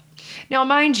split up. Now,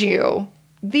 mind you,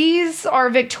 these are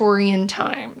Victorian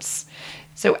times.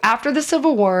 So after the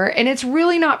Civil War, and it's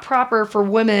really not proper for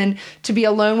women to be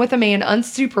alone with a man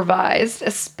unsupervised,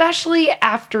 especially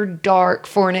after dark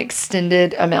for an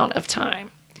extended amount of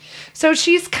time. So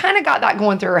she's kind of got that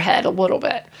going through her head a little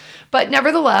bit. But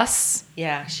nevertheless...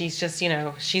 Yeah, she's just,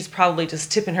 she's probably just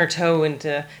tipping her toe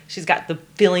into... She's got the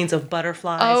feelings of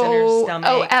butterflies in her stomach.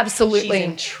 Oh, absolutely. She's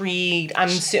intrigued. I'm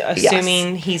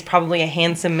assuming he's probably a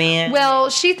handsome man. Well,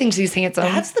 she thinks he's handsome.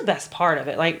 That's the best part of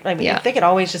it. If they could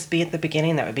always just be at the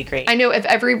beginning, that would be great. I know, if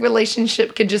every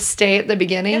relationship could just stay at the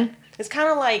beginning. Yeah. It's kind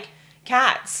of like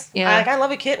cats. Yeah. I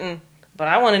love a kitten. But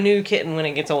I want a new kitten when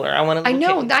it gets older. I want a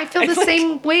little kitten. I feel the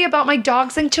same way about my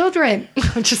dogs and children.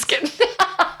 I'm just kidding.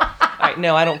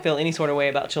 No, I don't feel any sort of way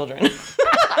about children.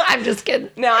 I'm just kidding.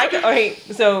 No,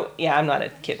 I'm not a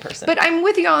kid person. But I'm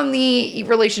with you on the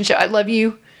relationship. I love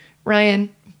you,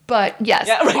 Ryan. But yes,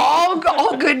 all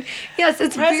good. Yes,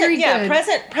 it's very good. Yeah,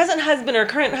 present husband or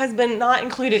current husband not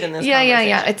included in this conversation.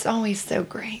 Yeah. It's always so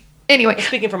great. Anyway.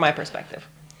 Speaking from my perspective.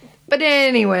 But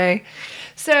anyway,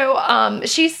 so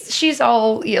she's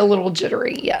all a little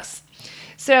jittery, yes.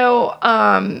 So,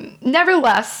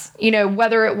 nevertheless,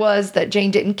 whether it was that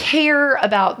Jane didn't care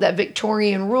about the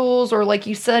Victorian rules, or like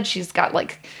you said, she's got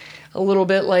like a little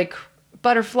bit like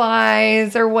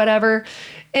butterflies or whatever.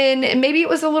 And maybe it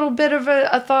was a little bit of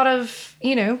a thought of,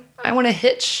 I want to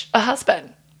hitch a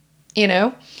husband,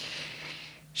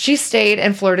 She stayed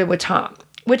and flirted with Tom,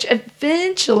 which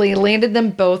eventually landed them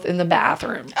both in the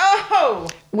bathroom. Oh!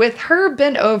 With her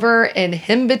bent over and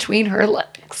him between her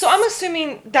legs. So I'm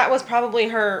assuming that was probably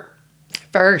her...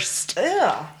 First.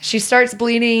 Ugh. She starts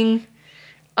bleeding,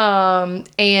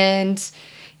 and,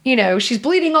 she's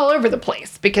bleeding all over the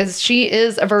place because she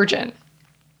is a virgin.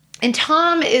 And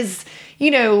Tom is,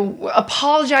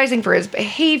 apologizing for his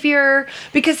behavior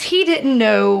because he didn't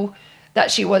know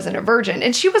that she wasn't a virgin.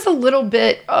 And she was a little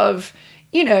bit of,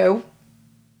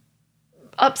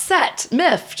 upset,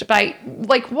 miffed by,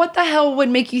 like, what the hell would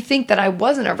make you think that I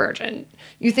wasn't a virgin?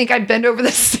 You think I'd bend over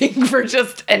the sink for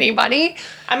just anybody?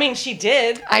 I mean, she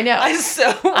did. I know.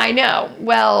 I know.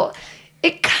 Well,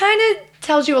 it kind of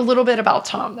tells you a little bit about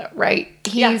Tom, though, right?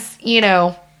 He's,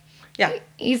 Yeah.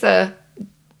 He's a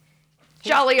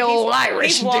jolly old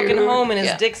Irish He's walking dude. home and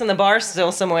his dick's in the bar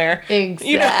still somewhere.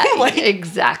 Exactly.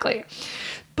 Exactly.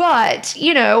 But,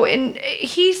 and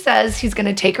he says he's going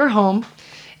to take her home,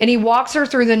 and he walks her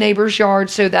through the neighbor's yard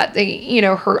so that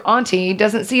her auntie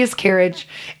doesn't see his carriage.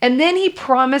 And then he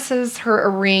promises her a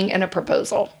ring and a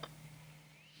proposal.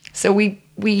 So we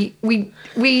hit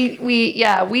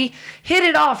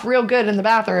it off real good in the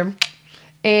bathroom.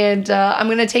 And I'm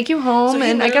going to take you home, so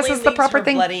and I guess it's the proper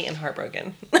thing. Bloody and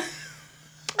heartbroken.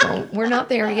 Well, we're not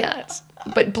there yet,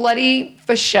 but bloody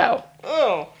for show.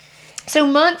 Oh. So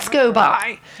months go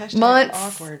by. Months.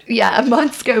 Awkward. Yeah,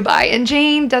 months go by, and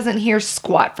Jane doesn't hear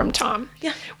squat from Tom.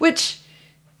 Yeah. Which,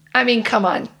 I mean, come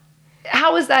on.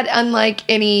 How is that unlike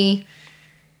any,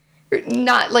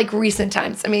 not like recent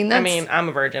times? I mean, I'm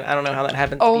a virgin. I don't know how that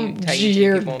happens. Oh,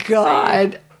 dear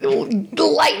God.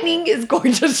 The lightning is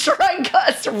going to strike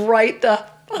us right the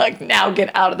fuck now.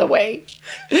 Get out of the way.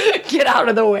 Get out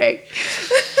of the way.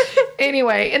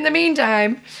 Anyway, in the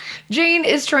meantime, Jane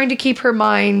is trying to keep her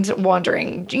mind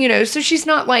wandering, so she's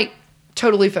not like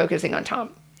totally focusing on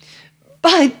Tom.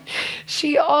 But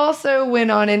she also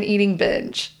went on an eating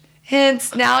binge.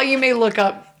 Hence, now you may look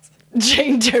up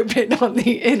Jane Toppan on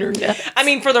the internet. I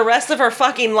mean, for the rest of her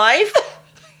fucking life?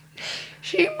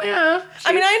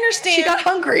 I understand. She got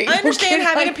hungry. I understand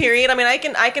having a period. I mean,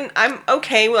 I'm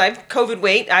okay. Well, I have COVID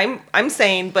weight. I'm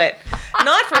sane, but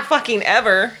not for fucking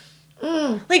ever.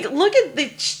 Like, look at the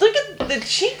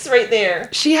cheeks right there.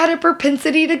 She had a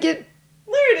propensity to get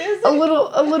there it is. a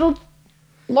little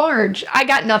large. I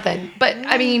got nothing, but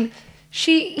I mean,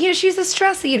 she's a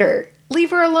stress eater.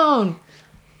 Leave her alone.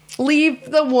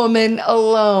 Leave the woman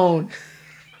alone.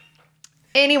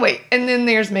 Anyway, and then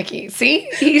there's Mickey. See,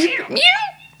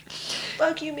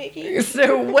 Fuck you, Mickey.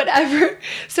 So whatever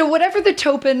the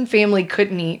Toppan family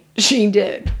couldn't eat, she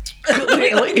did.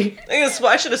 Clearly.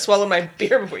 I should have swallowed my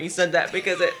beer before you said that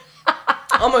because it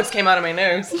almost came out of my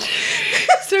nose.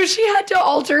 So she had to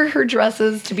alter her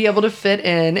dresses to be able to fit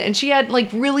in, and she had like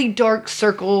really dark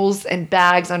circles and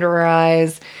bags under her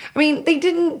eyes. I mean, they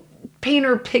didn't paint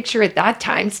her picture at that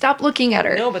time. Stop looking at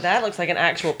her. No, but that looks like an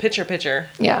actual picture.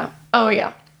 Yeah. Oh,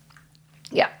 yeah.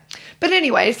 Yeah. But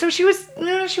anyway, so she was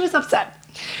upset.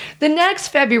 The next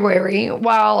February,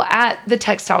 while at the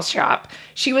textile shop,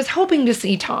 she was hoping to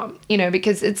see Tom,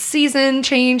 because it's season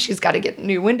change. She's got to get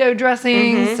new window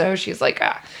dressing. Mm-hmm. So she's like,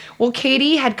 Well,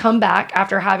 Katie had come back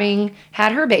after having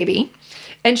had her baby,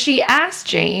 and she asked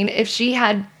Jane if she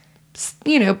had,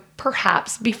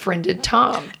 perhaps befriended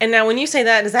Tom. And now when you say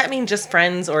that, does that mean just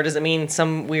friends, or does it mean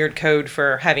some weird code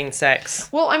for having sex?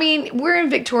 Well, I mean, we're in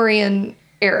Victorian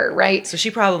era, right? So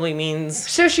she probably means...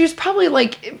 So she was probably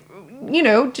like...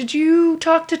 did you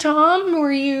talk to Tom?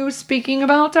 Were you speaking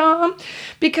about Tom?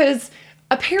 Because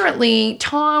apparently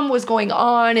Tom was going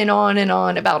on and on and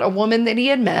on about a woman that he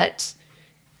had met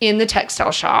in the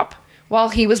textile shop while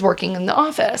he was working in the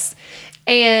office.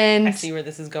 And I see where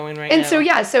this is going right now. And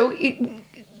so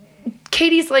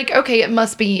Katie's like, okay, it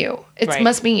must be you. It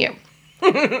must be you.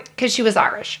 Because she was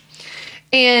Irish.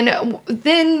 And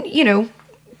then,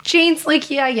 Jane's like,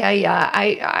 yeah.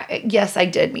 Yes, I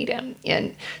did meet him.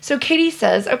 And so Katie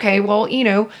says, okay, well,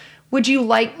 would you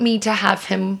like me to have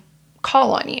him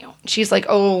call on you? She's like,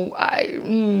 auntie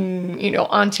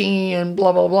and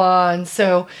blah, blah, blah. And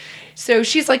so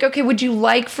she's like, okay, would you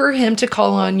like for him to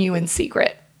call on you in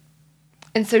secret?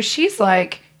 And so she's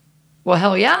like, well,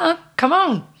 hell yeah, come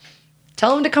on.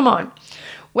 Tell him to come on.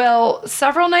 Well,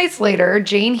 several nights later,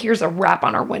 Jane hears a rap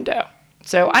on her window.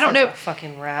 So I don't know. A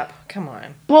fucking rap. Come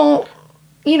on. Well,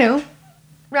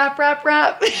 rap.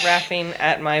 Rapping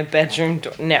at my bedroom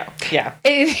door. No. Yeah.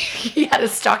 And he had a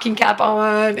stocking cap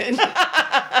on and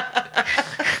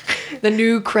the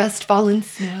new crestfallen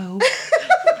snow.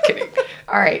 Kidding.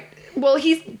 All right. Well,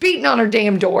 he's beating on her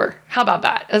damn door. How about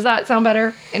that? Does that sound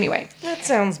better? Anyway. That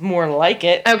sounds more like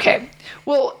it. Okay.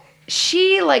 Well,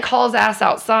 she hauls ass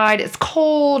outside. It's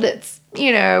cold. It's,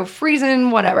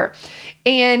 freezing, whatever.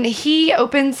 And he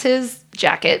opens his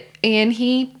jacket and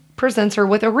he presents her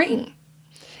with a ring.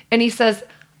 And he says,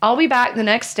 I'll be back the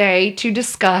next day to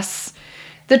discuss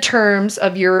the terms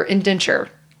of your indenture,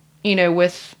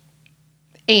 with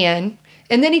Anne.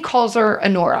 And then he calls her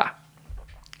Honora.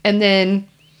 And then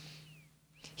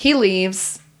he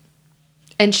leaves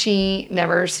and she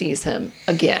never sees him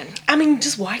again. I mean,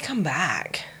 just why come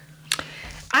back?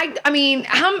 I mean,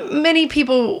 how many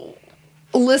people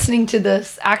listening to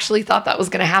this, actually thought that was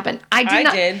going to happen. I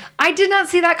did not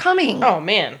see that coming. Oh,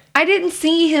 man. I didn't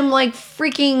see him like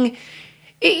freaking...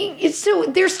 So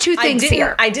there's two things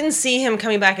here. I didn't see him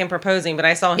coming back and proposing, but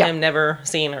I saw him never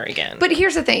seeing her again. But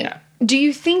here's the thing. Yeah. Do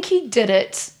you think he did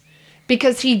it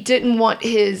because he didn't want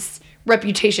his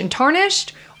reputation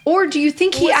tarnished? Or do you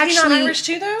think he actually... Was he not Irish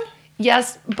too, though?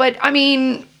 Yes, but I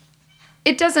mean,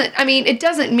 it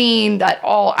doesn't mean that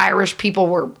all Irish people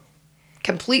were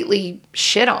completely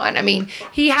shit on. I mean,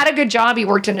 he had a good job. He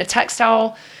worked in a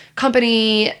textile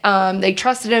company. They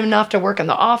trusted him enough to work in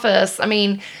the office. I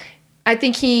mean... I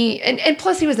think and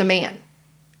plus he was a man.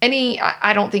 And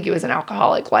I don't think he was an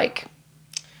alcoholic like,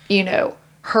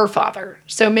 her father.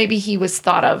 So maybe he was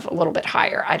thought of a little bit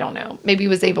higher. I don't know. Maybe he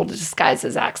was able to disguise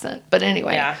his accent. But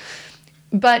anyway. Yeah.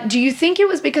 But do you think it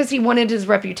was because he wanted his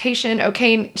reputation?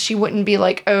 Okay, she wouldn't be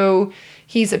like, oh,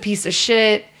 he's a piece of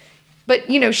shit.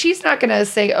 But, she's not going to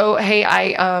say, oh, hey,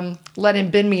 I let him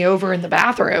bend me over in the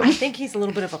bathroom. I think he's a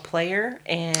little bit of a player.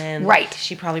 And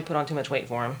she probably put on too much weight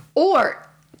for him. Or...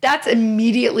 That's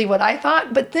immediately what I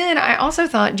thought. But then I also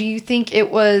thought, do you think it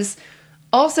was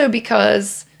also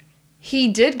because he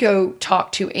did go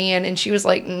talk to Anne and she was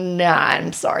like, nah,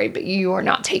 I'm sorry, but you are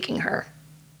not taking her.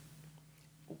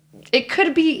 It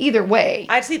could be either way.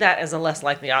 I'd see that as a less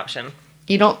likely option.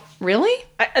 You don't really?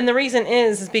 And the reason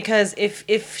is because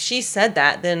if she said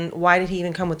that, then why did he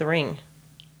even come with the ring?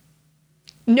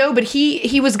 No, but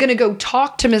he was going to go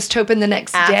talk to Miss Toppan the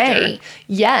next day.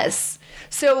 Yes.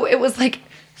 So it was like...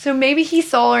 So maybe he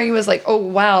saw her and he was like, oh,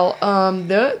 wow,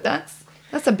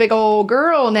 that's a big old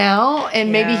girl now.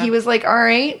 And maybe he was like, all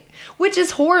right, which is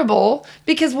horrible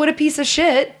because what a piece of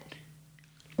shit.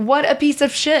 What a piece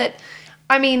of shit.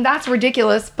 I mean, that's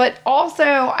ridiculous. But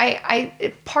also,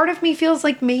 part of me feels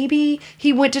like maybe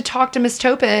he went to talk to Miss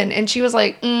Toppan and she was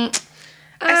like,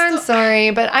 I'm sorry,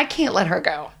 but I can't let her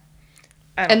go.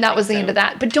 And that was the end of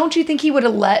that. But don't you think he would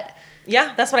have let...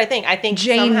 Yeah, that's what I think. I think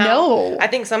Jane I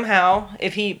think somehow,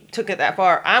 if he took it that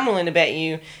far, I'm willing to bet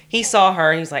you he saw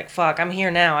her. He's like, "Fuck, I'm here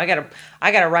now. I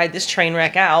gotta ride this train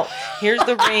wreck out. Here's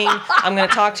the ring. I'm gonna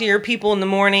talk to your people in the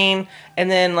morning." And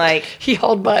then he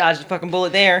hauled butt. Dodged a fucking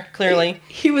bullet there. Clearly,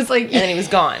 he was like, and then he was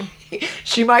gone.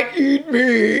 She might eat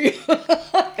me.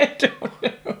 I don't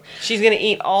know. She's gonna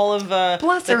eat all of the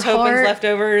Toppan's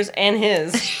leftovers and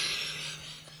his.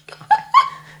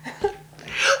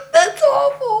 That's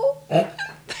awful.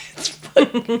 That's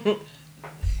funny.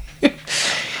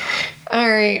 All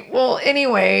right. Well,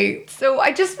 anyway, so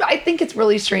I think it's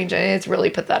really strange and it's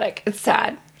really pathetic. It's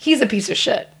sad. He's a piece of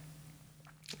shit.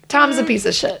 Tom's a piece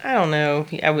of shit. I don't know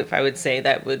if I would say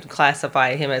that would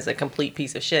classify him as a complete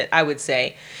piece of shit. I would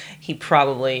say he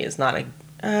probably is not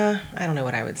I don't know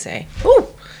what I would say. Ooh.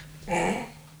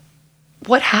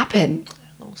 What happened?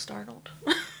 A little startled.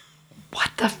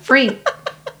 What the freak?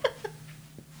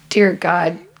 Dear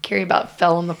God, Carrie about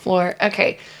fell on the floor.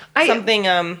 Okay. Something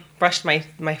brushed my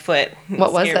foot.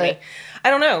 What was it? Me. I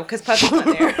don't know, because Puffy's not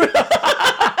there.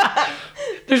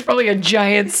 There's probably a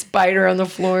giant spider on the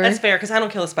floor. That's fair, because I don't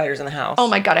kill the spiders in the house. Oh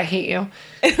my God, I hate you.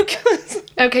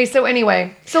 Okay, so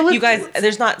anyway. You guys,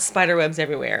 there's not spider webs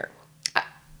everywhere.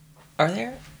 Are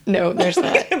there? No, there's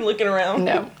not. I'm looking around.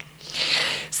 No.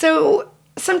 So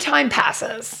some time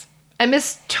passes, and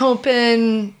Miss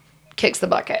Toppan kicks the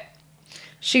bucket.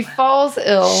 She falls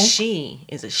ill. She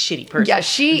is a shitty person.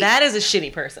 Yeah, that is a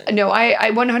shitty person. No, I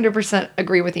 100%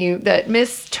 agree with you that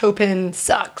Miss Toppan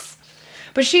sucks.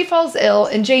 But she falls ill,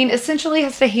 and Jane essentially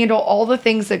has to handle all the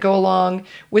things that go along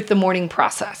with the mourning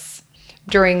process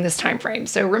during this time frame.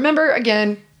 So remember,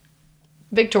 again,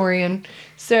 Victorian.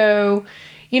 So,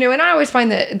 and I always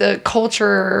find the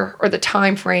culture or the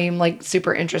time frame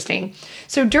super interesting.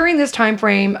 So during this time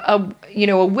frame, a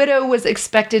widow was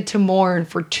expected to mourn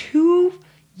for 2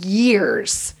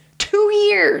 years. 2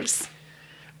 years.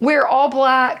 Wear all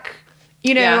black.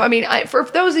 I mean, for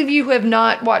those of you who have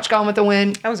not watched Gone with the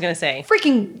Wind. I was going to say.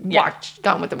 Freaking watch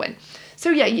Gone with the Wind. So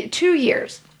yeah, 2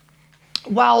 years.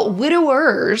 While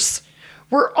widowers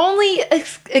were only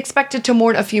expected to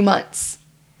mourn a few months.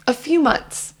 A few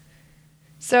months.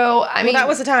 So, I mean. That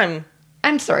was the time.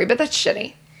 I'm sorry, but that's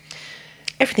shitty.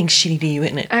 Everything's shitty to you,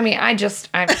 isn't it? I mean, I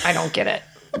don't get it.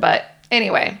 But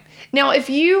anyway. Now, if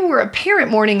you were a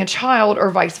parent mourning a child or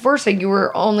vice versa, you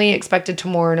were only expected to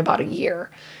mourn about a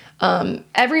year.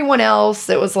 Everyone else,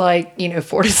 it was 4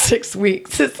 to 6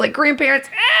 weeks. It's like grandparents,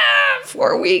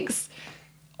 4 weeks.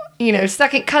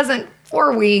 Second cousin,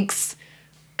 4 weeks.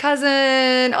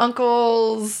 Cousin,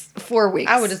 uncles, 4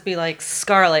 weeks. I would just be like,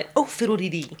 Scarlet, oh,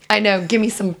 fiddle-dee-dee. I know, give me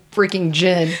some freaking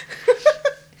gin.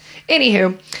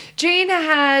 Anywho, Jane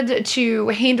had to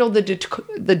handle the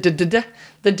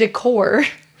the decor,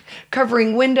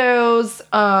 covering windows,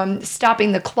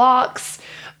 stopping the clocks,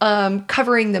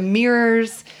 covering the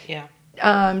mirrors. Yeah.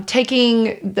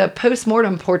 Taking the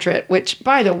post-mortem portrait, which,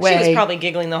 by the way... She was probably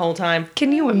giggling the whole time.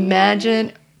 Can you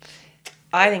imagine?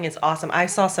 I think it's awesome. I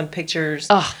saw some pictures.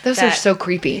 Oh, those are so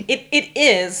creepy. It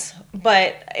is,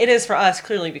 but it is for us,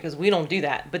 clearly, because we don't do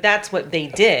that. But that's what they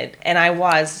did. And I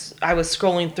was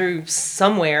scrolling through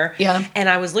somewhere. Yeah. And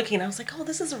I was looking, and I was like, oh,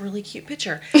 this is a really cute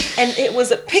picture. And it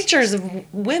was pictures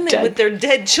of women with their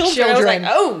dead children. I was like,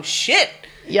 oh, shit.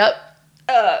 Yep.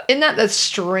 Isn't that the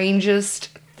strangest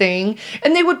thing?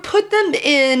 And they would put them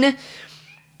in,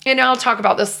 and I'll talk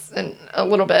about this in a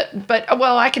little bit, but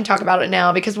well, I can talk about it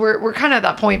now because we're kind of at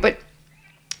that point. But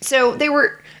so they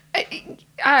were,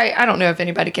 I don't know if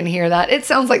anybody can hear that. It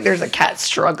sounds like there's a cat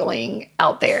struggling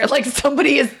out there, like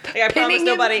somebody is pinning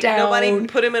him down. Nobody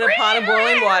put him in a pot of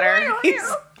boiling water.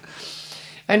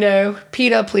 I know,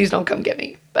 PETA, please don't come get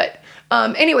me. But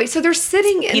anyway, so they're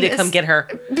sitting in PETA, come get her.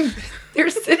 They're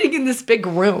sitting in this big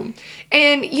room,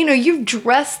 and you've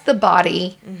dressed the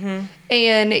body,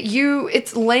 and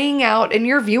it's laying out, and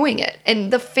you're viewing it, and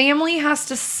the family has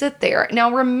to sit there. Now,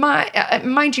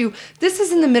 mind you, this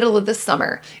is in the middle of the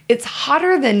summer. It's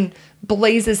hotter than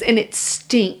blazes, and it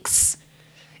stinks.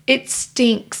 It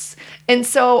stinks. And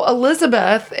so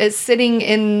Elizabeth is sitting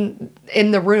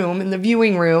in the room, in the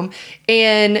viewing room,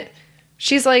 and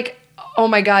she's like, oh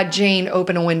my God, Jane,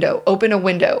 open a window. Open a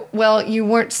window. Well, you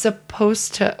weren't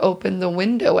supposed to open the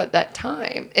window at that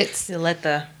time. It's to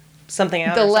let something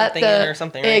out or something in or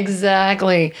something, right?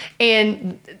 Exactly.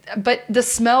 But the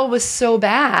smell was so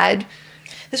bad.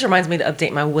 This reminds me to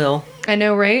update my will. I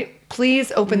know, right?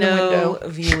 Please open the window. No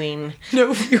viewing.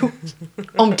 No view.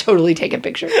 I'm totally taking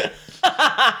pictures.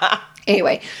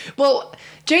 Anyway, well,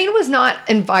 Jane was not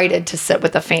invited to sit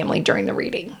with the family during the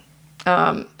reading.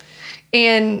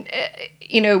 And,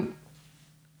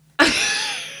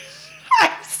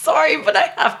 I'm sorry, but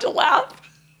I have to laugh.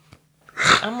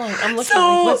 I'm looking like,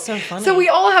 what's so funny? So we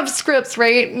all have scripts,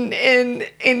 right? And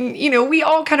we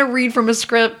all kind of read from a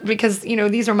script because,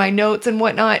 these are my notes and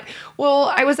whatnot. Well,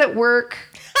 I was at work.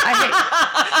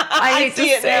 I hate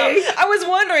to say. Now. I was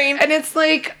wondering. And it's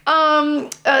like,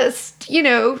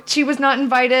 she was not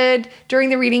invited during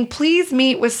the reading. Please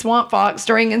meet with Swamp Fox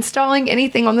during installing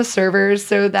anything on the servers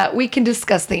so that we can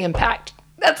discuss the impact.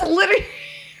 That's literally...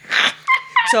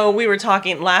 So we were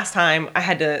talking last time. I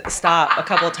had to stop a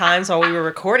couple of times while we were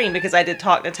recording because I did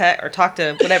talk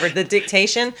to whatever, the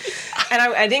dictation. And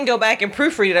I didn't go back and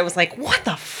proofread it. I was like, what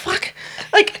the fuck?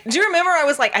 Like, do you remember? I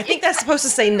was like, I think that's supposed to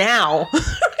say now.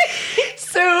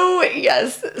 So,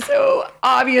 yes. So,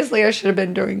 obviously, I should have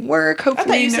been doing work. Hopefully,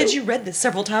 I thought you said you read this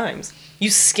several times. You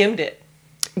skimmed it.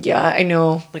 Yeah, I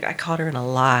know. Like, I caught her in a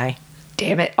lie.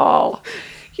 Damn it all.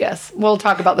 Yes, we'll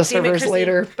talk about the servers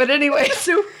later. But anyway,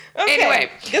 so... Okay, anyway,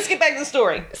 let's get back to the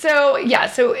story. So, yeah,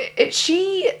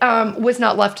 she was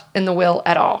not left in the will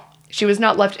at all. She was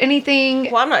not left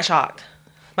anything. Well, I'm not shocked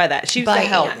by that. She was the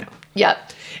help. Anne.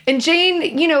 Yep. And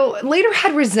Jane, later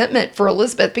had resentment for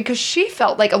Elizabeth because she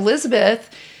felt like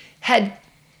Elizabeth had,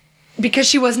 because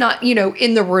she was not,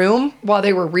 in the room while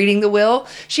they were reading the will,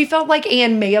 she felt like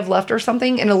Anne may have left or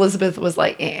something. And Elizabeth was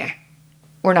like,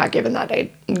 we're not giving that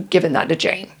to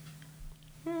Jane.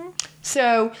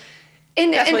 So...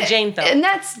 That's what Jane felt. And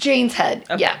that's Jane's head.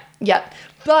 Okay. Yeah.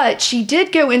 But she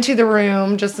did go into the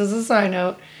room, just as a side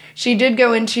note, she did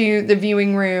go into the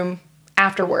viewing room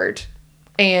afterward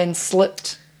and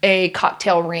slipped a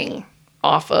cocktail ring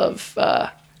off of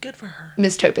good for her.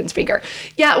 Miss Toppan's finger.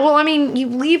 Yeah, well, I mean, you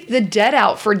leave the dead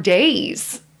out for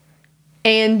days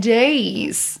and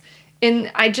days. And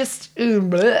it's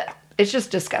just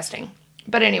disgusting.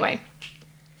 But anyway...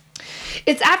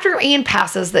 It's after Anne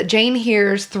passes that Jane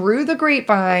hears through the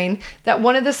grapevine that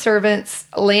one of the servants'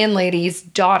 landlady's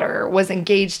daughter was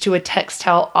engaged to a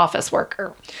textile office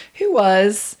worker who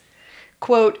was,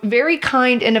 quote, very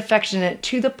kind and affectionate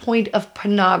to the point of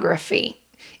pornography,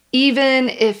 even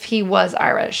if he was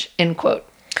Irish, end quote.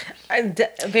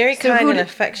 Very kind and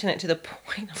affectionate to the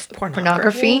point of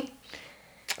pornography?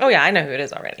 Oh, yeah, I know who it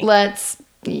is already.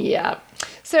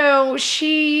 So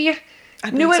she...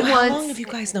 knew it once. How long have you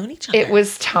guys known each other? It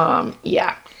was Tom,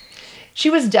 yeah. She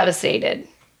was devastated.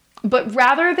 But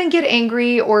rather than get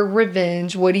angry or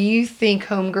revenge, what do you think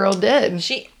homegirl did?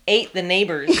 She ate the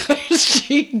neighbors.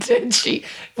 She did. She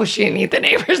didn't eat the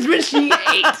neighbors, but she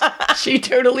ate. She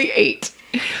totally ate.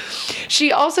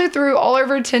 She also threw all of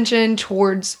her attention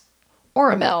towards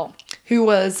Oromel, who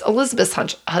was Elizabeth's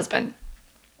husband.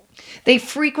 They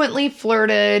frequently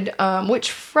flirted,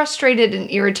 which frustrated and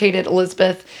irritated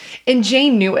Elizabeth. And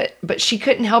Jane knew it, but she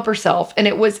couldn't help herself. And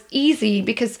it was easy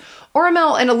because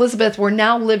Ormel and Elizabeth were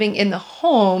now living in the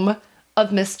home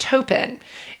of Miss Toppan.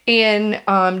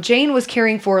 And Jane was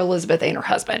caring for Elizabeth and her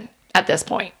husband at this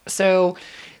point. So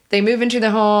they move into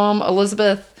the home.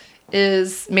 Elizabeth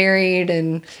is married,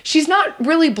 and she's not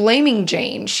really blaming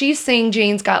Jane. She's saying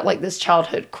Jane's got like this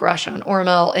childhood crush on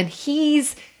Ormel, and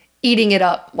he's eating it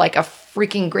up like a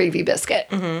freaking gravy biscuit.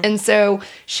 Mm-hmm. And so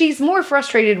she's more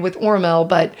frustrated with Ormel,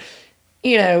 but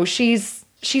you know, she's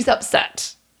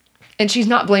upset. And she's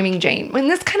not blaming Jane. And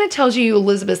this kind of tells you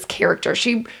Elizabeth's character.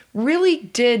 She really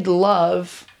did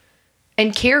love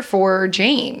and care for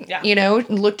Jane. Yeah. You know,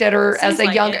 looked at her as a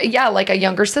like a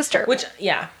younger sister. Which,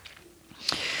 yeah.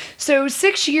 So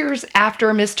 6 years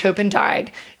after Miss Toppan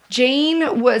died,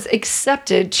 Jane was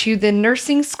accepted to the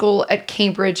nursing school at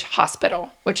Cambridge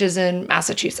Hospital, which is in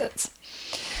Massachusetts.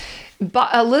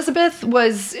 But Elizabeth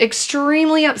was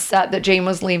extremely upset that Jane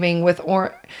was leaving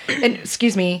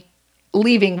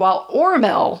leaving while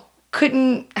Ormel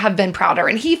couldn't have been prouder.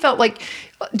 And he felt like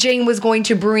Jane was going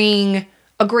to bring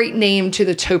a great name to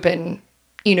the Toppan,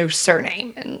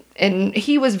 surname. And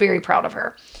he was very proud of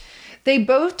her. They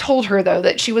both told her, though,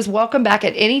 that she was welcome back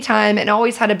at any time and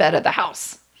always had a bed at the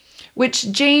house,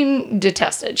 which Jane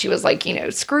detested. She was like,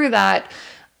 screw that.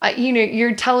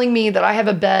 You're telling me that I have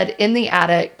a bed in the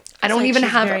attic. I don't even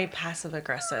have. Very passive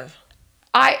aggressive.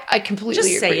 I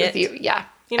completely agree with you. Yeah,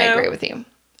 I agree with you.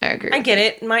 I get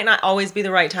it. It might not always be the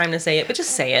right time to say it, but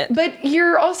just say it. But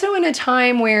you're also in a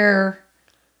time where,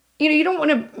 you don't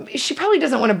want to. She probably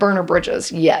doesn't want to burn her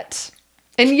bridges yet,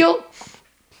 and you'll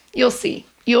see.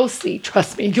 You'll see.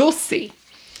 Trust me. You'll see.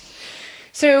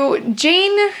 So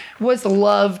Jane was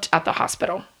loved at the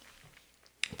hospital.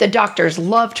 The doctors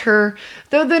loved her,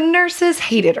 though the nurses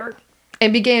hated her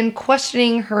and began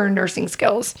questioning her nursing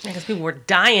skills. Because people were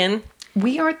dying.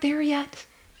 We aren't there yet.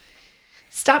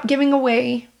 Stop giving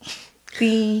away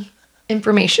the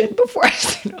information before I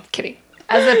say, no, I'm kidding.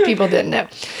 As if people didn't know.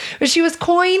 But she was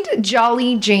coined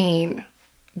Jolly Jane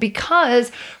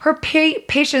because her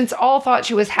patients all thought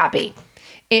she was happy.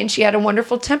 And she had a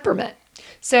wonderful temperament.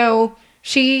 So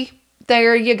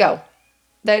there you go.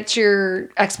 That's your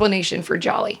explanation for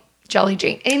Jolly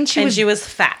Jane. And she was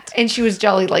fat. And she was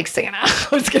jolly like Santa. I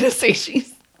was going to say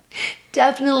she's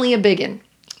definitely a biggin.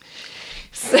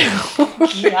 So.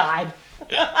 God.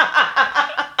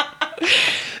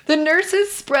 The nurses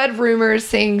spread rumors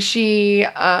saying she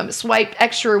swiped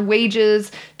extra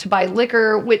wages to buy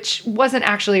liquor, which wasn't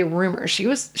actually a rumor. She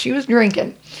was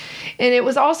drinking. And it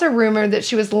was also rumored that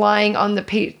she was lying on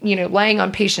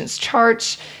patients'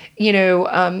 charts,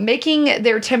 making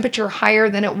their temperature higher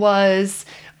than it was,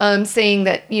 saying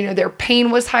that, their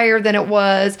pain was higher than it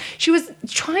was. She was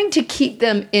trying to keep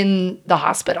them in the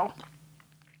hospital.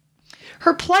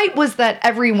 Her plight was that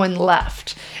everyone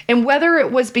left. And whether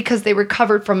it was because they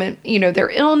recovered from, their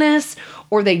illness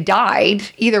or they died,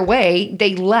 either way,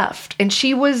 they left. And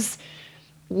she was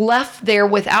left there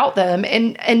without them,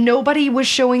 and nobody was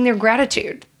showing their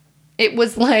gratitude. It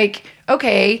was like,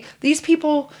 okay, these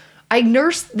people, I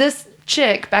nursed this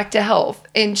chick back to health,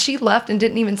 and she left and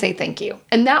didn't even say thank you.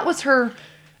 And that was her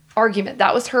argument.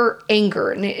 That was her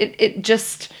anger, and it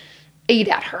just ate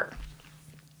at her.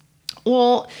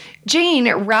 Well, Jane,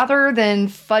 rather than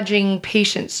fudging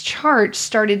patients' charts,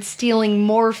 started stealing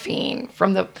morphine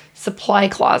from the supply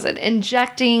closet,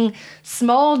 injecting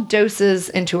small doses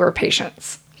into her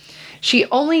patients. She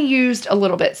only used a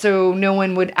little bit, so no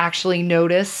one would actually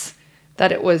notice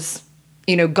that it was,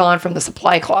 gone from the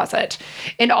supply closet.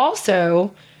 And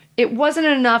also, it wasn't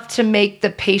enough to make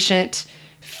the patient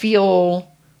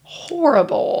feel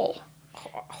horrible.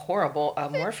 Horrible?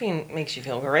 Morphine makes you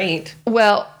feel great.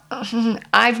 Well,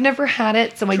 I've never had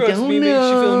it, so I don't know. Makes you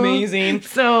feel amazing.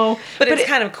 So, but it's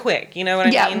kind of quick, you know what I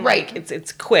mean? Yeah, right. Like,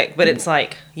 it's quick, but it's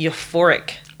like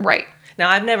euphoric. Right. Now,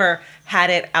 I've never had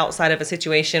it outside of a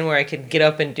situation where I could get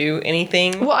up and do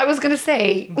anything. Well, I was gonna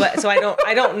say, but so I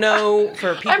don't know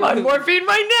for people. I'm on morphine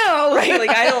right now. Right.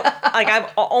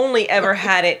 I've only ever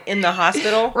had it in the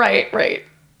hospital. Right.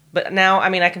 But now,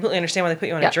 I completely understand why they put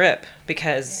you on a drip,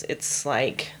 because it's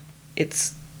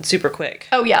super quick.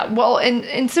 Oh yeah. Well,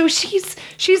 and so she's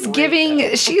giving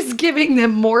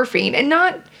them morphine,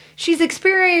 and she's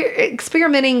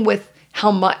experimenting with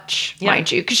how much,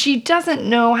 mind you, because she doesn't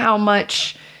know how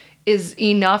much is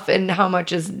enough and how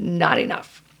much is not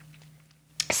enough.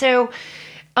 So,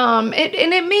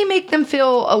 it may make them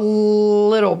feel a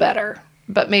little better,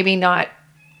 but maybe not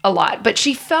a lot. But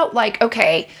she felt like,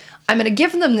 okay, I'm going to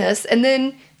give them this, and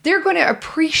then they're going to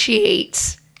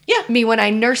appreciate Yeah. me when I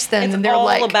nurse them, It's and they're all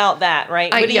like, about that,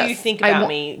 right? What do you yes, think about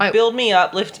me? Build me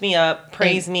up, lift me up,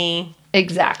 praise me.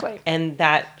 Exactly. And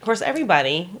that, of course,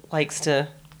 everybody likes to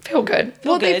feel good.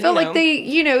 They feel like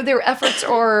they, their efforts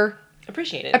are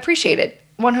appreciated.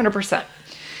 100%.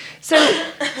 So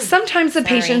sometimes the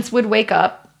patients would wake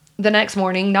up the next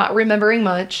morning not remembering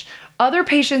much. Other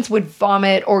patients would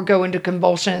vomit or go into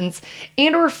convulsions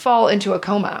and or fall into a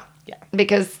coma. Yeah.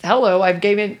 Because I've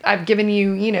given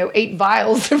you, 8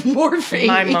 vials of morphine.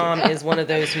 My mom is one of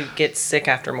those who gets sick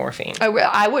after morphine.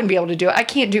 I wouldn't be able to do it. I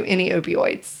can't do any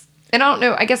opioids. And I don't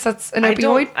know. I guess that's an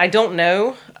opioid. I don't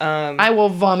know. I will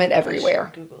vomit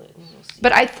everywhere. Google it.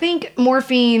 But I think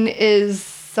morphine is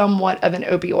somewhat of an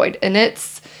opioid, and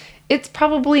it's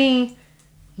probably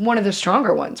one of the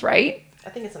stronger ones, right?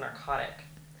 I think it's a narcotic.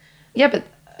 Yeah, but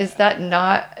is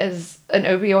an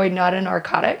opioid not a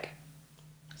narcotic?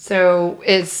 So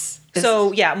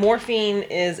morphine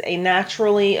is a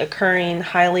naturally occurring,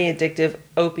 highly addictive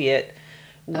opiate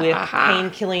with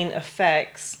pain-killing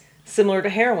effects similar to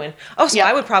heroin. Oh, so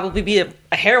I would probably be a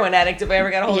heroin addict if I ever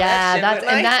got a hold of that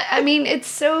shit. It's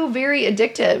so very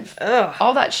addictive. Ugh.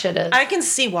 All that shit is. I can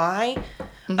see why.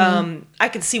 Mm-hmm. I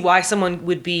can see why someone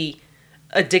would be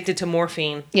addicted to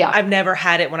morphine. Yeah. I've never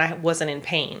had it when I wasn't in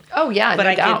pain. Oh yeah, but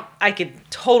no doubt. I could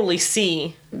totally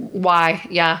see why.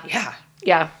 Yeah. Yeah.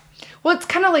 Yeah. Well, it's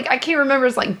kind of like, I can't remember.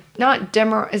 It's like not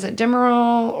Demerol. Is it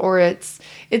Demerol, or it's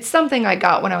something I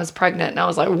got when I was pregnant, and I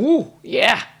was like, woo,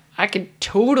 yeah, I could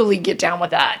totally get down with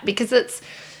that, because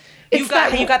you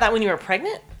got that when you were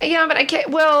pregnant? Yeah, but I can't.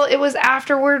 Well, it was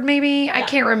afterward, maybe. Yeah. I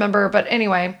can't remember, but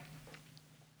anyway.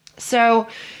 So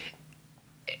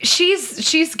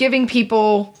she's giving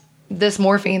people this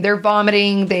morphine. They're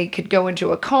vomiting. They could go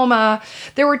into a coma.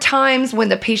 There were times when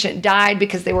the patient died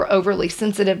because they were overly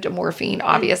sensitive to morphine,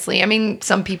 obviously. I mean,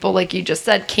 some people, like you just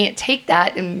said, can't take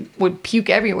that and would puke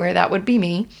everywhere. That would be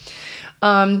me.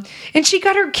 And she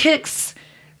got her kicks,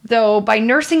 though, by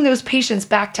nursing those patients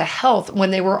back to health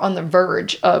when they were on the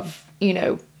verge of,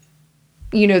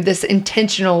 this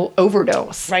intentional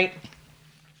overdose. Right.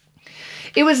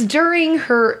 It was during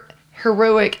her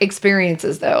heroic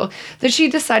experiences, though, that she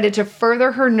decided to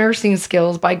further her nursing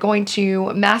skills by going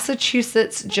to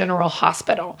Massachusetts General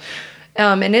Hospital.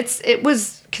 And it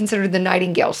was considered the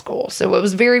Nightingale School, so it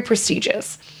was very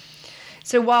prestigious.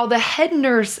 So while the head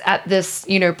nurse at this,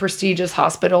 prestigious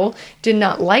hospital did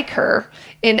not like her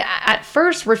and at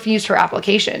first refused her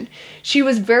application, she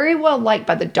was very well liked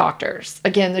by the doctors.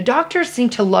 Again, the doctors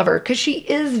seemed to love her because she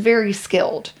is very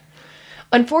skilled.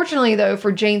 Unfortunately, though,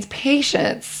 for Jane's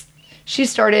patients, she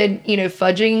started,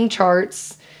 fudging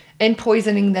charts and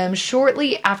poisoning them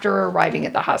shortly after arriving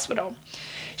at the hospital.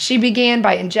 She began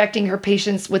by injecting her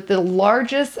patients with the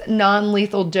largest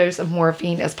non-lethal dose of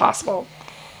morphine as possible.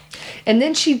 And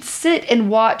then she'd sit and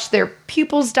watch their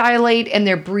pupils dilate and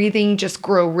their breathing just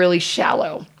grow really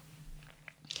shallow.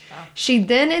 She'd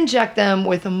then inject them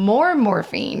with more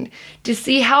morphine to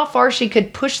see how far she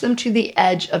could push them to the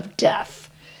edge of death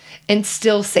and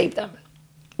still save them.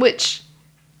 Which...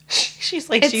 She's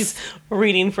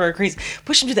reading for a crease.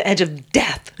 Push him to the edge of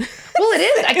death. Well, it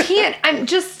is. I can't.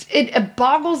 It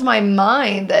boggles my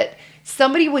mind that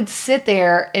somebody would sit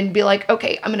there and be like,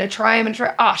 okay, I'm going to try.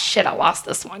 Oh, shit, I lost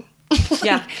this one.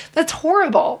 Yeah. That's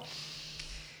horrible.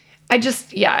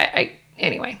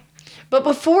 Anyway. But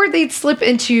before they'd slip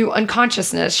into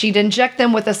unconsciousness, she'd inject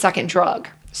them with a second drug.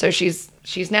 So she's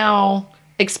now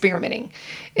experimenting.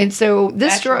 And so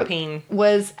this atropine. Drug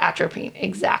was atropine.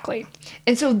 Exactly.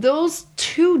 And so those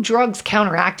 2 drugs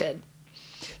counteracted.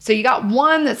 So you got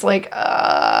one that's like,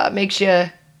 makes you,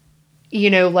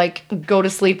 go to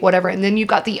sleep, whatever. And then you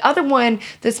got the other one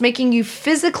that's making you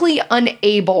physically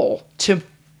unable to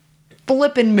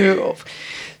flip and move.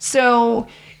 So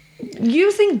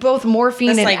using both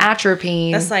morphine and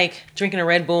atropine. That's like drinking a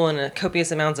Red Bull and a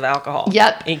copious amounts of alcohol.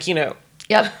 Yep.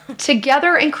 Yep.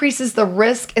 Together increases the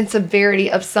risk and severity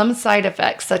of some side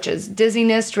effects such as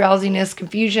dizziness, drowsiness,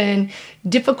 confusion,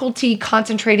 difficulty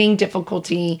concentrating,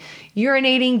 difficulty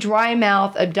urinating, dry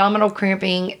mouth, abdominal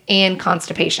cramping, and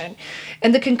constipation.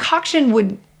 And the concoction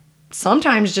would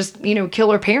sometimes just,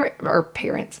 kill her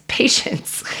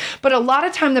patients. But a lot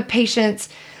of time the patients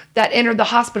that entered the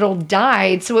hospital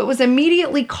died. So it was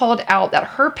immediately called out that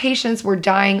her patients were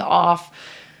dying off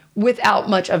without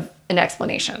much of an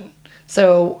explanation.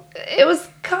 So it was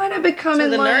kind of becoming so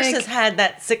the nurses had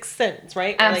that sixth sense,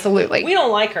 right? Absolutely. Like, we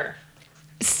don't like her.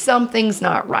 Something's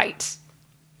not right.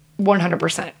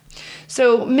 100%.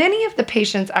 So many of the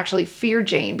patients actually feared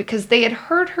Jane because they had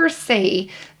heard her say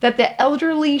that the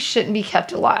elderly shouldn't be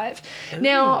kept alive. Ooh.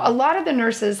 Now, a lot of the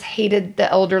nurses hated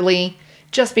the elderly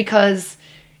just because,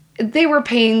 they were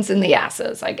pains in the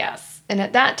asses, I guess. And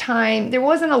at that time, there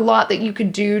wasn't a lot that you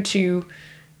could do to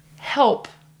help,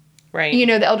 right.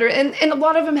 The elder. And a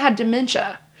lot of them had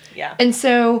dementia. Yeah. And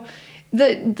so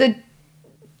the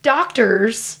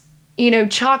doctors,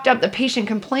 chalked up the patient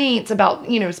complaints about,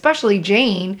 especially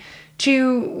Jane,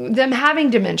 to them having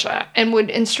dementia, and would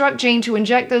instruct Jane to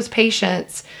inject those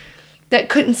patients that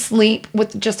couldn't sleep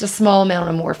with just a small amount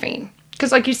of morphine.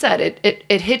 Because like you said,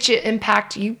 it hits you,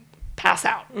 impact, you pass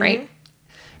out, right?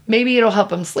 Maybe it'll help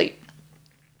them sleep.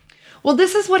 Well,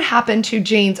 this is what happened to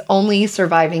Jane's only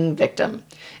surviving victim.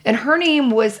 And her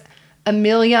name was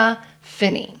Amelia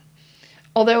Finney.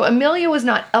 Although Amelia was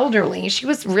not elderly, she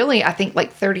was really, I think,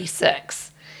 like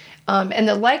 36. And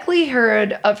the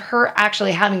likelihood of her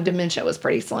actually having dementia was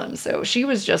pretty slim. So she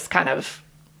was just kind of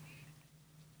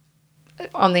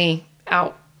on the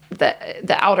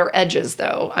outer edges,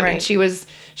 though. I mean, she was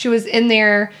in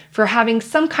there for having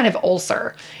some kind of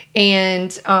ulcer,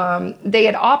 and they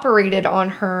had operated on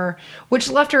her, which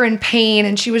left her in pain,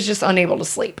 and she was just unable to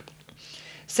sleep.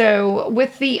 So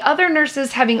with the other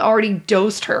nurses having already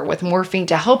dosed her with morphine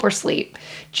to help her sleep,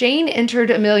 Jane entered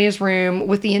Amelia's room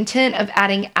with the intent of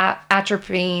adding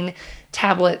atropine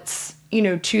tablets,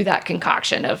 to that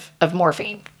concoction of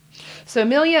morphine. So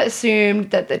Amelia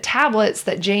assumed that the tablets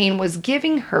that Jane was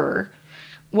giving her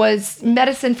was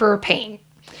medicine for her pain.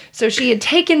 So she had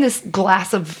taken this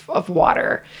glass of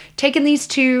water, taken these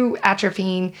 2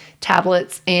 atropine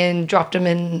tablets and dropped them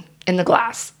in the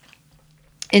glass,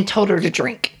 and told her to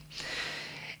drink.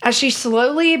 As she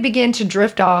slowly began to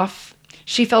drift off,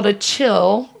 she felt a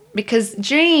chill because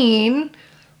Jane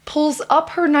pulls up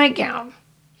her nightgown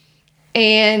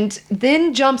and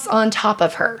then jumps on top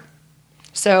of her.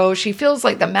 So she feels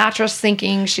like the mattress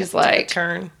sinking. She's like,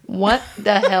 turn. What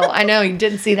the hell? I know, you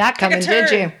didn't see that coming,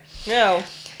 did you? No,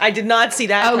 I did not see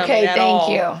that coming at all.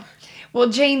 Okay, thank you. Well,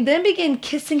 Jane then began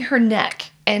kissing her neck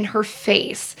and her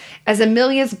face as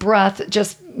Amelia's breath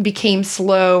just became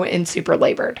slow and super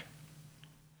labored.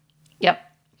 Yep.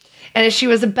 And as she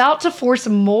was about to force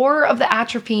more of the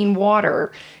atropine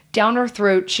water down her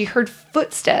throat, she heard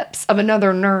footsteps of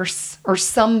another nurse or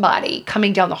somebody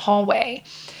coming down the hallway.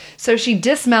 So she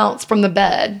dismounts from the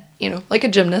bed, like a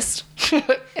gymnast,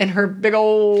 and her big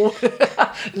old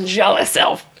jealous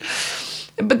self.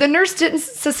 But the nurse didn't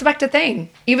suspect a thing,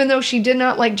 even though she did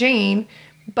not like Jane.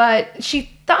 But she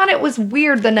thought it was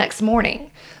weird the next morning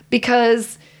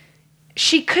because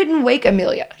she couldn't wake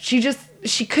Amelia. She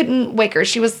couldn't wake her.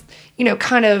 She was,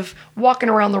 kind of walking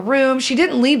around the room. She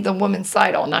didn't leave the woman's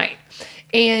side all night.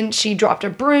 And she dropped a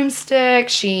broomstick.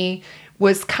 She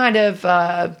was kind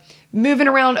of moving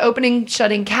around, opening,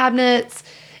 shutting cabinets.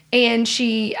 And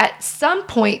she, at some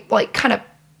point, kind of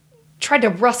tried to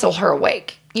rustle her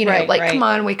awake. Come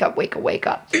on, wake up, wake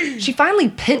up. She finally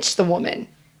pinched the woman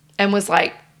and was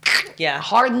like,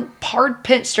 hard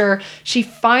pinched her. She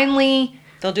finally...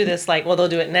 They'll do this they'll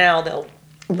do it now. They'll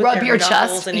rub your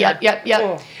chest. Yep.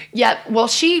 Oh. Yep. Well,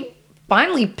 she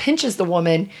finally pinches the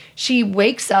woman. She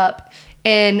wakes up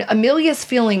and Amelia's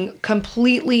feeling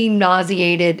completely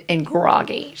nauseated and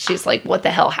groggy. She's like, what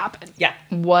the hell happened? Yeah.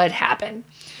 What happened?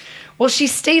 Well, she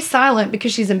stays silent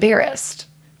because she's embarrassed.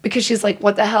 Because she's like,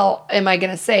 what the hell am I going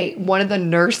to say? One of the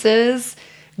nurses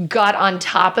got on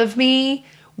top of me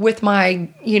with my,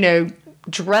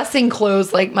 dressing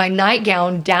clothes, like my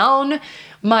nightgown down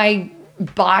my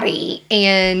body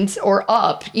or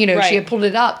up, she had pulled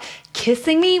it up,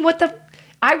 kissing me.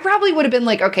 I probably would have been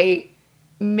like, okay,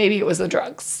 maybe it was the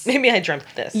drugs. Maybe I dreamt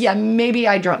this. Yeah, maybe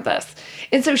I dreamt this.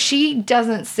 And so she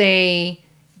doesn't say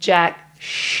jack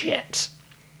shit.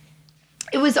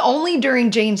 It was only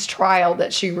during Jane's trial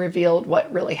that she revealed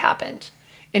what really happened.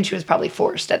 And she was probably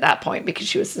forced at that point because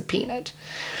she was subpoenaed.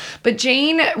 But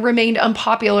Jane remained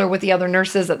unpopular with the other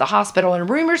nurses at the hospital, and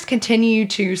rumors continued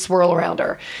to swirl around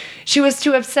her. She was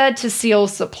to have said to steal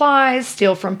supplies,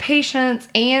 steal from patients,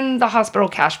 and the hospital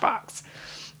cash box.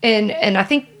 And I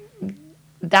think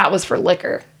that was for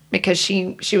liquor because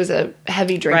she was a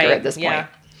heavy drinker at this point. Yeah.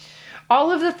 All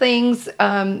of the things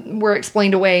were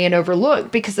explained away and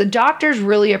overlooked because the doctors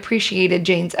really appreciated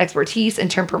Jane's expertise and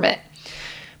temperament.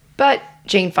 But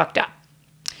Jane fucked up.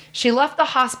 She left the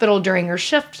hospital during her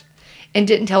shift and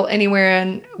didn't tell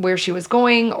anyone where she was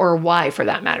going or why, for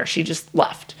that matter. She just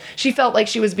left. She felt like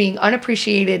she was being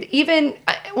unappreciated, even,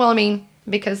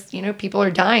 because, people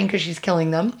are dying because she's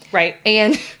killing them. Right.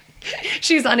 And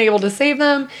she's unable to save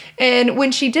them. And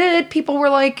when she did, people were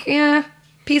like, yeah,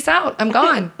 peace out. I'm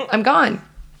gone. I'm gone.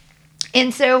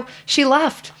 And so she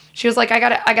left. She was like, I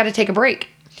gotta take a break.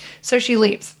 So she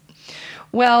leaves.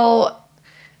 Well,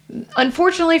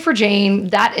 unfortunately for Jane,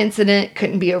 that incident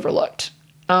couldn't be overlooked.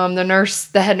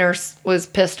 The head nurse was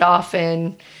pissed off,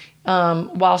 and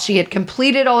while she had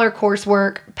completed all her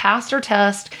coursework, passed her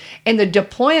test, and the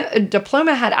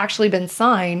diploma had actually been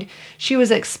signed, she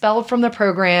was expelled from the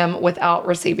program without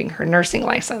receiving her nursing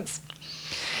license.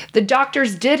 The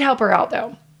doctors did help her out,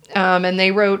 though, and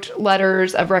they wrote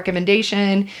letters of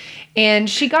recommendation, and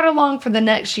she got along for the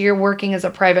next year working as a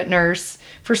private nurse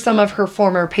for some of her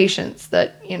former patients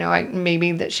that,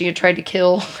 maybe that she had tried to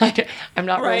kill. I'm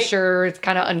not real sure. It's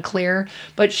kind of unclear,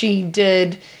 but she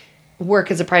did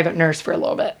work as a private nurse for a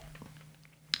little bit.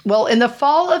 Well, in the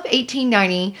fall of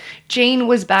 1890, Jane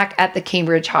was back at the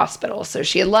Cambridge Hospital. So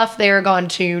she had left there, gone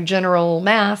to General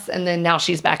Mass, and then now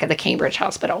she's back at the Cambridge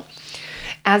Hospital.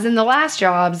 As in the last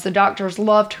jobs, the doctors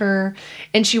loved her,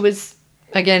 and she was,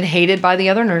 again, hated by the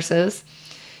other nurses.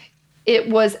 It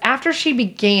was after she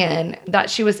began that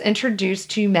she was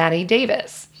introduced to Maddie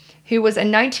Davis, who was a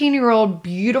 19-year-old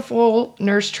beautiful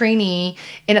nurse trainee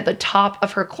and at the top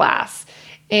of her class.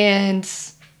 And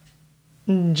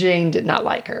Jane did not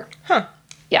like her. Huh.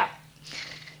 Yeah.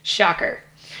 Shocker.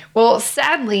 Well,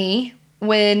 sadly,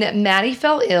 when Maddie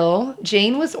fell ill,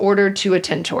 Jane was ordered to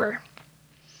attend to her.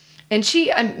 And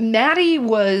Maddie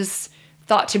was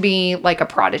thought to be like a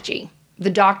prodigy. The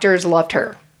doctors loved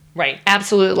her. Right.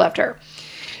 Absolutely loved her.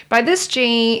 By this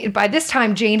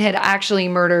time, Jane had actually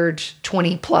murdered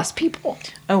 20 plus people.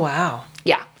 Oh, wow.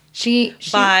 Yeah. She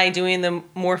by doing the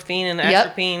morphine and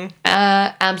atropine.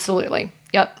 Absolutely.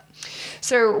 Yep.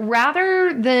 So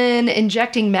rather than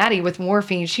injecting Maddie with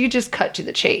morphine, she just cut to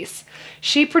the chase.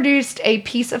 She produced a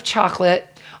piece of chocolate,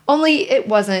 only it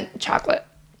wasn't chocolate.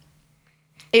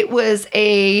 It was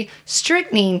a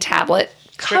strychnine tablet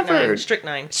covered.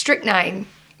 Strychnine.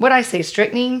 What'd I say?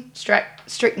 Strychnine?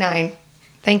 Strychnine.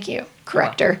 Thank you.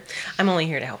 Corrector. I'm only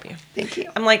here to help you. Thank you.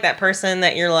 I'm like that person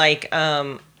that you're like,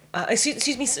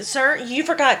 excuse me, sir, you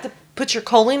forgot to put your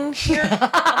colon here on the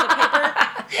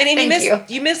paper. And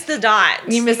you missed the dot.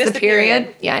 You missed the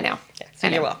period? Yeah, I know. Yeah, so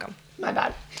you're welcome. My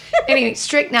bad. Anyway,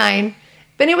 strychnine,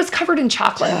 but it was covered in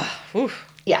chocolate.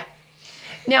 Yeah.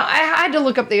 Now, I had to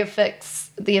look up the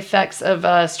effects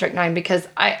of strychnine because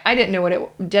I didn't know what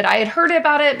it did. I had heard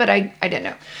about it, but I didn't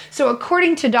know. So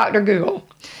according to Dr. Google,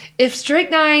 if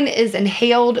strychnine is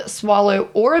inhaled, swallowed,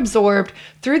 or absorbed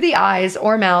through the eyes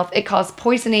or mouth, it causes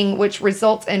poisoning, which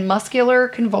results in muscular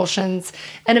convulsions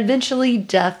and eventually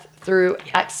death through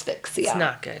asphyxia. It's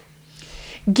not good.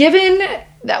 Given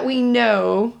that we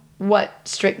know what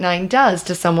strychnine does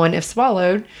to someone if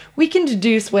swallowed, we can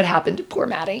deduce what happened to poor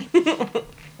Maddie.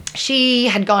 She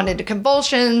had gone into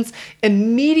convulsions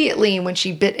immediately when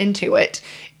she bit into it,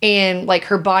 and like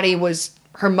her body was,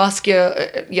 her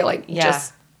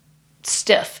just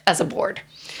stiff as a board.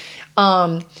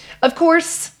 Of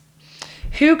course,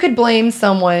 who could blame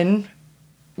someone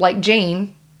like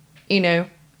Jane,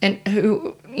 and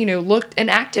who, looked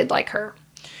and acted like her?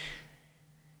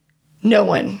 No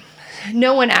one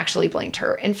actually blamed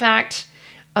her. In fact,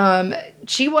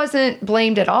 she wasn't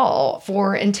blamed at all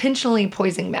for intentionally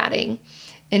poisoning Maddie.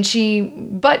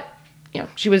 But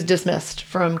she was dismissed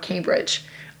from Cambridge,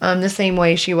 the same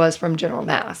way she was from General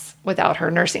Mass without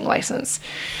her nursing license.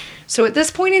 So at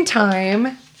this point in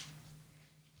time,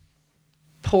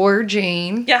 poor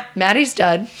Jane. Yeah. Maddie's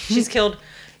dead. She's killed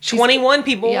 21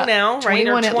 people now, right?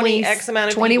 21 or 20 X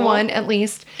amount of 21 people. at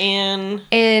least. And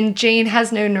Jane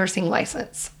has no nursing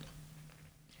license.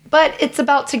 But it's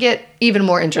about to get even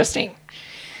more interesting.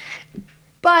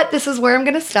 But this is where I'm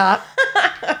going to stop.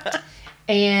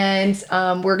 And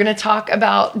we're going to talk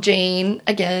about Jane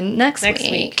again next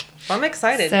week. I'm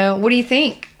excited. So what do you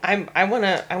think? I want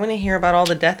to hear about all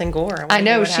the death and gore. I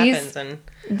know happens, and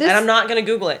I'm not going to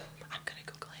Google it. I'm going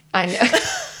to Google it. I know.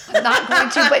 I'm not going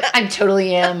to, but I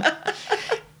totally am.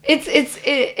 It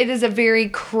is a very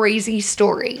crazy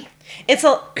story.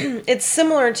 It's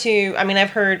similar to, I've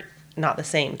heard, not the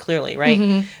same, clearly, right?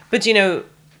 Mm-hmm. But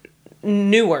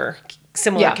newer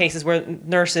similar cases where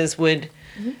nurses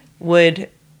would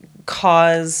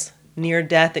cause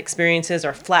near-death experiences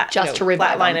or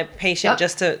flatline a patient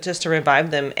just to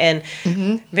revive them, and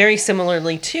very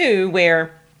similarly too,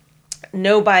 where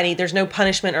there's no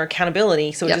punishment or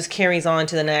accountability, so it just carries on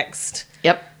to the next.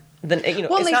 Yep.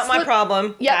 It's not my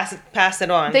problem. Yep. Pass it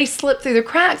on. They slip through the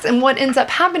cracks, and what ends up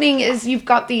happening is you've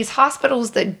got these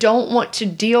hospitals that don't want to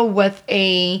deal with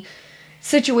a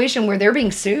situation where they're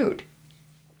being sued,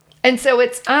 and so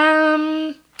it's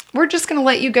we're just going to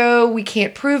let you go. We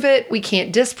can't prove it. We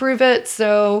can't disprove it.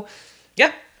 So,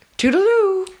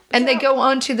 toodaloo. And they go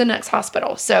on to the next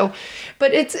hospital. So,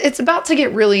 but it's about to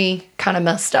get really kind of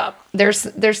messed up. There's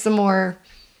some more,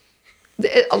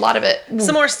 a lot of it.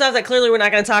 Some more stuff that clearly we're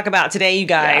not going to talk about today, you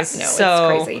guys. Yeah, no,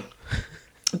 it's crazy.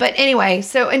 But anyway,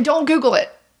 and don't Google it.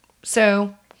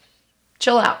 So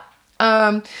chill out.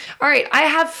 All right. I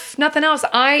have nothing else.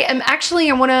 I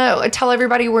want to tell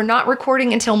everybody we're not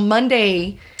recording until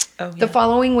Monday, the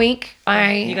following week.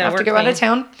 I have to go out of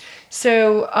town.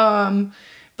 So,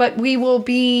 but we will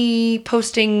be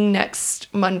posting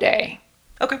next Monday.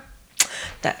 Okay.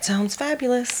 That sounds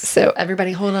fabulous. So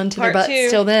everybody hold on to their butts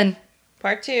till then.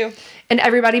 Part 2. And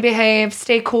everybody behave,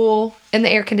 stay cool in the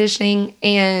air conditioning,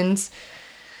 and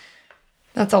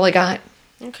that's all I got.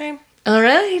 Okay. All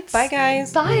right. Bye,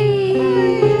 guys.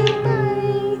 Bye.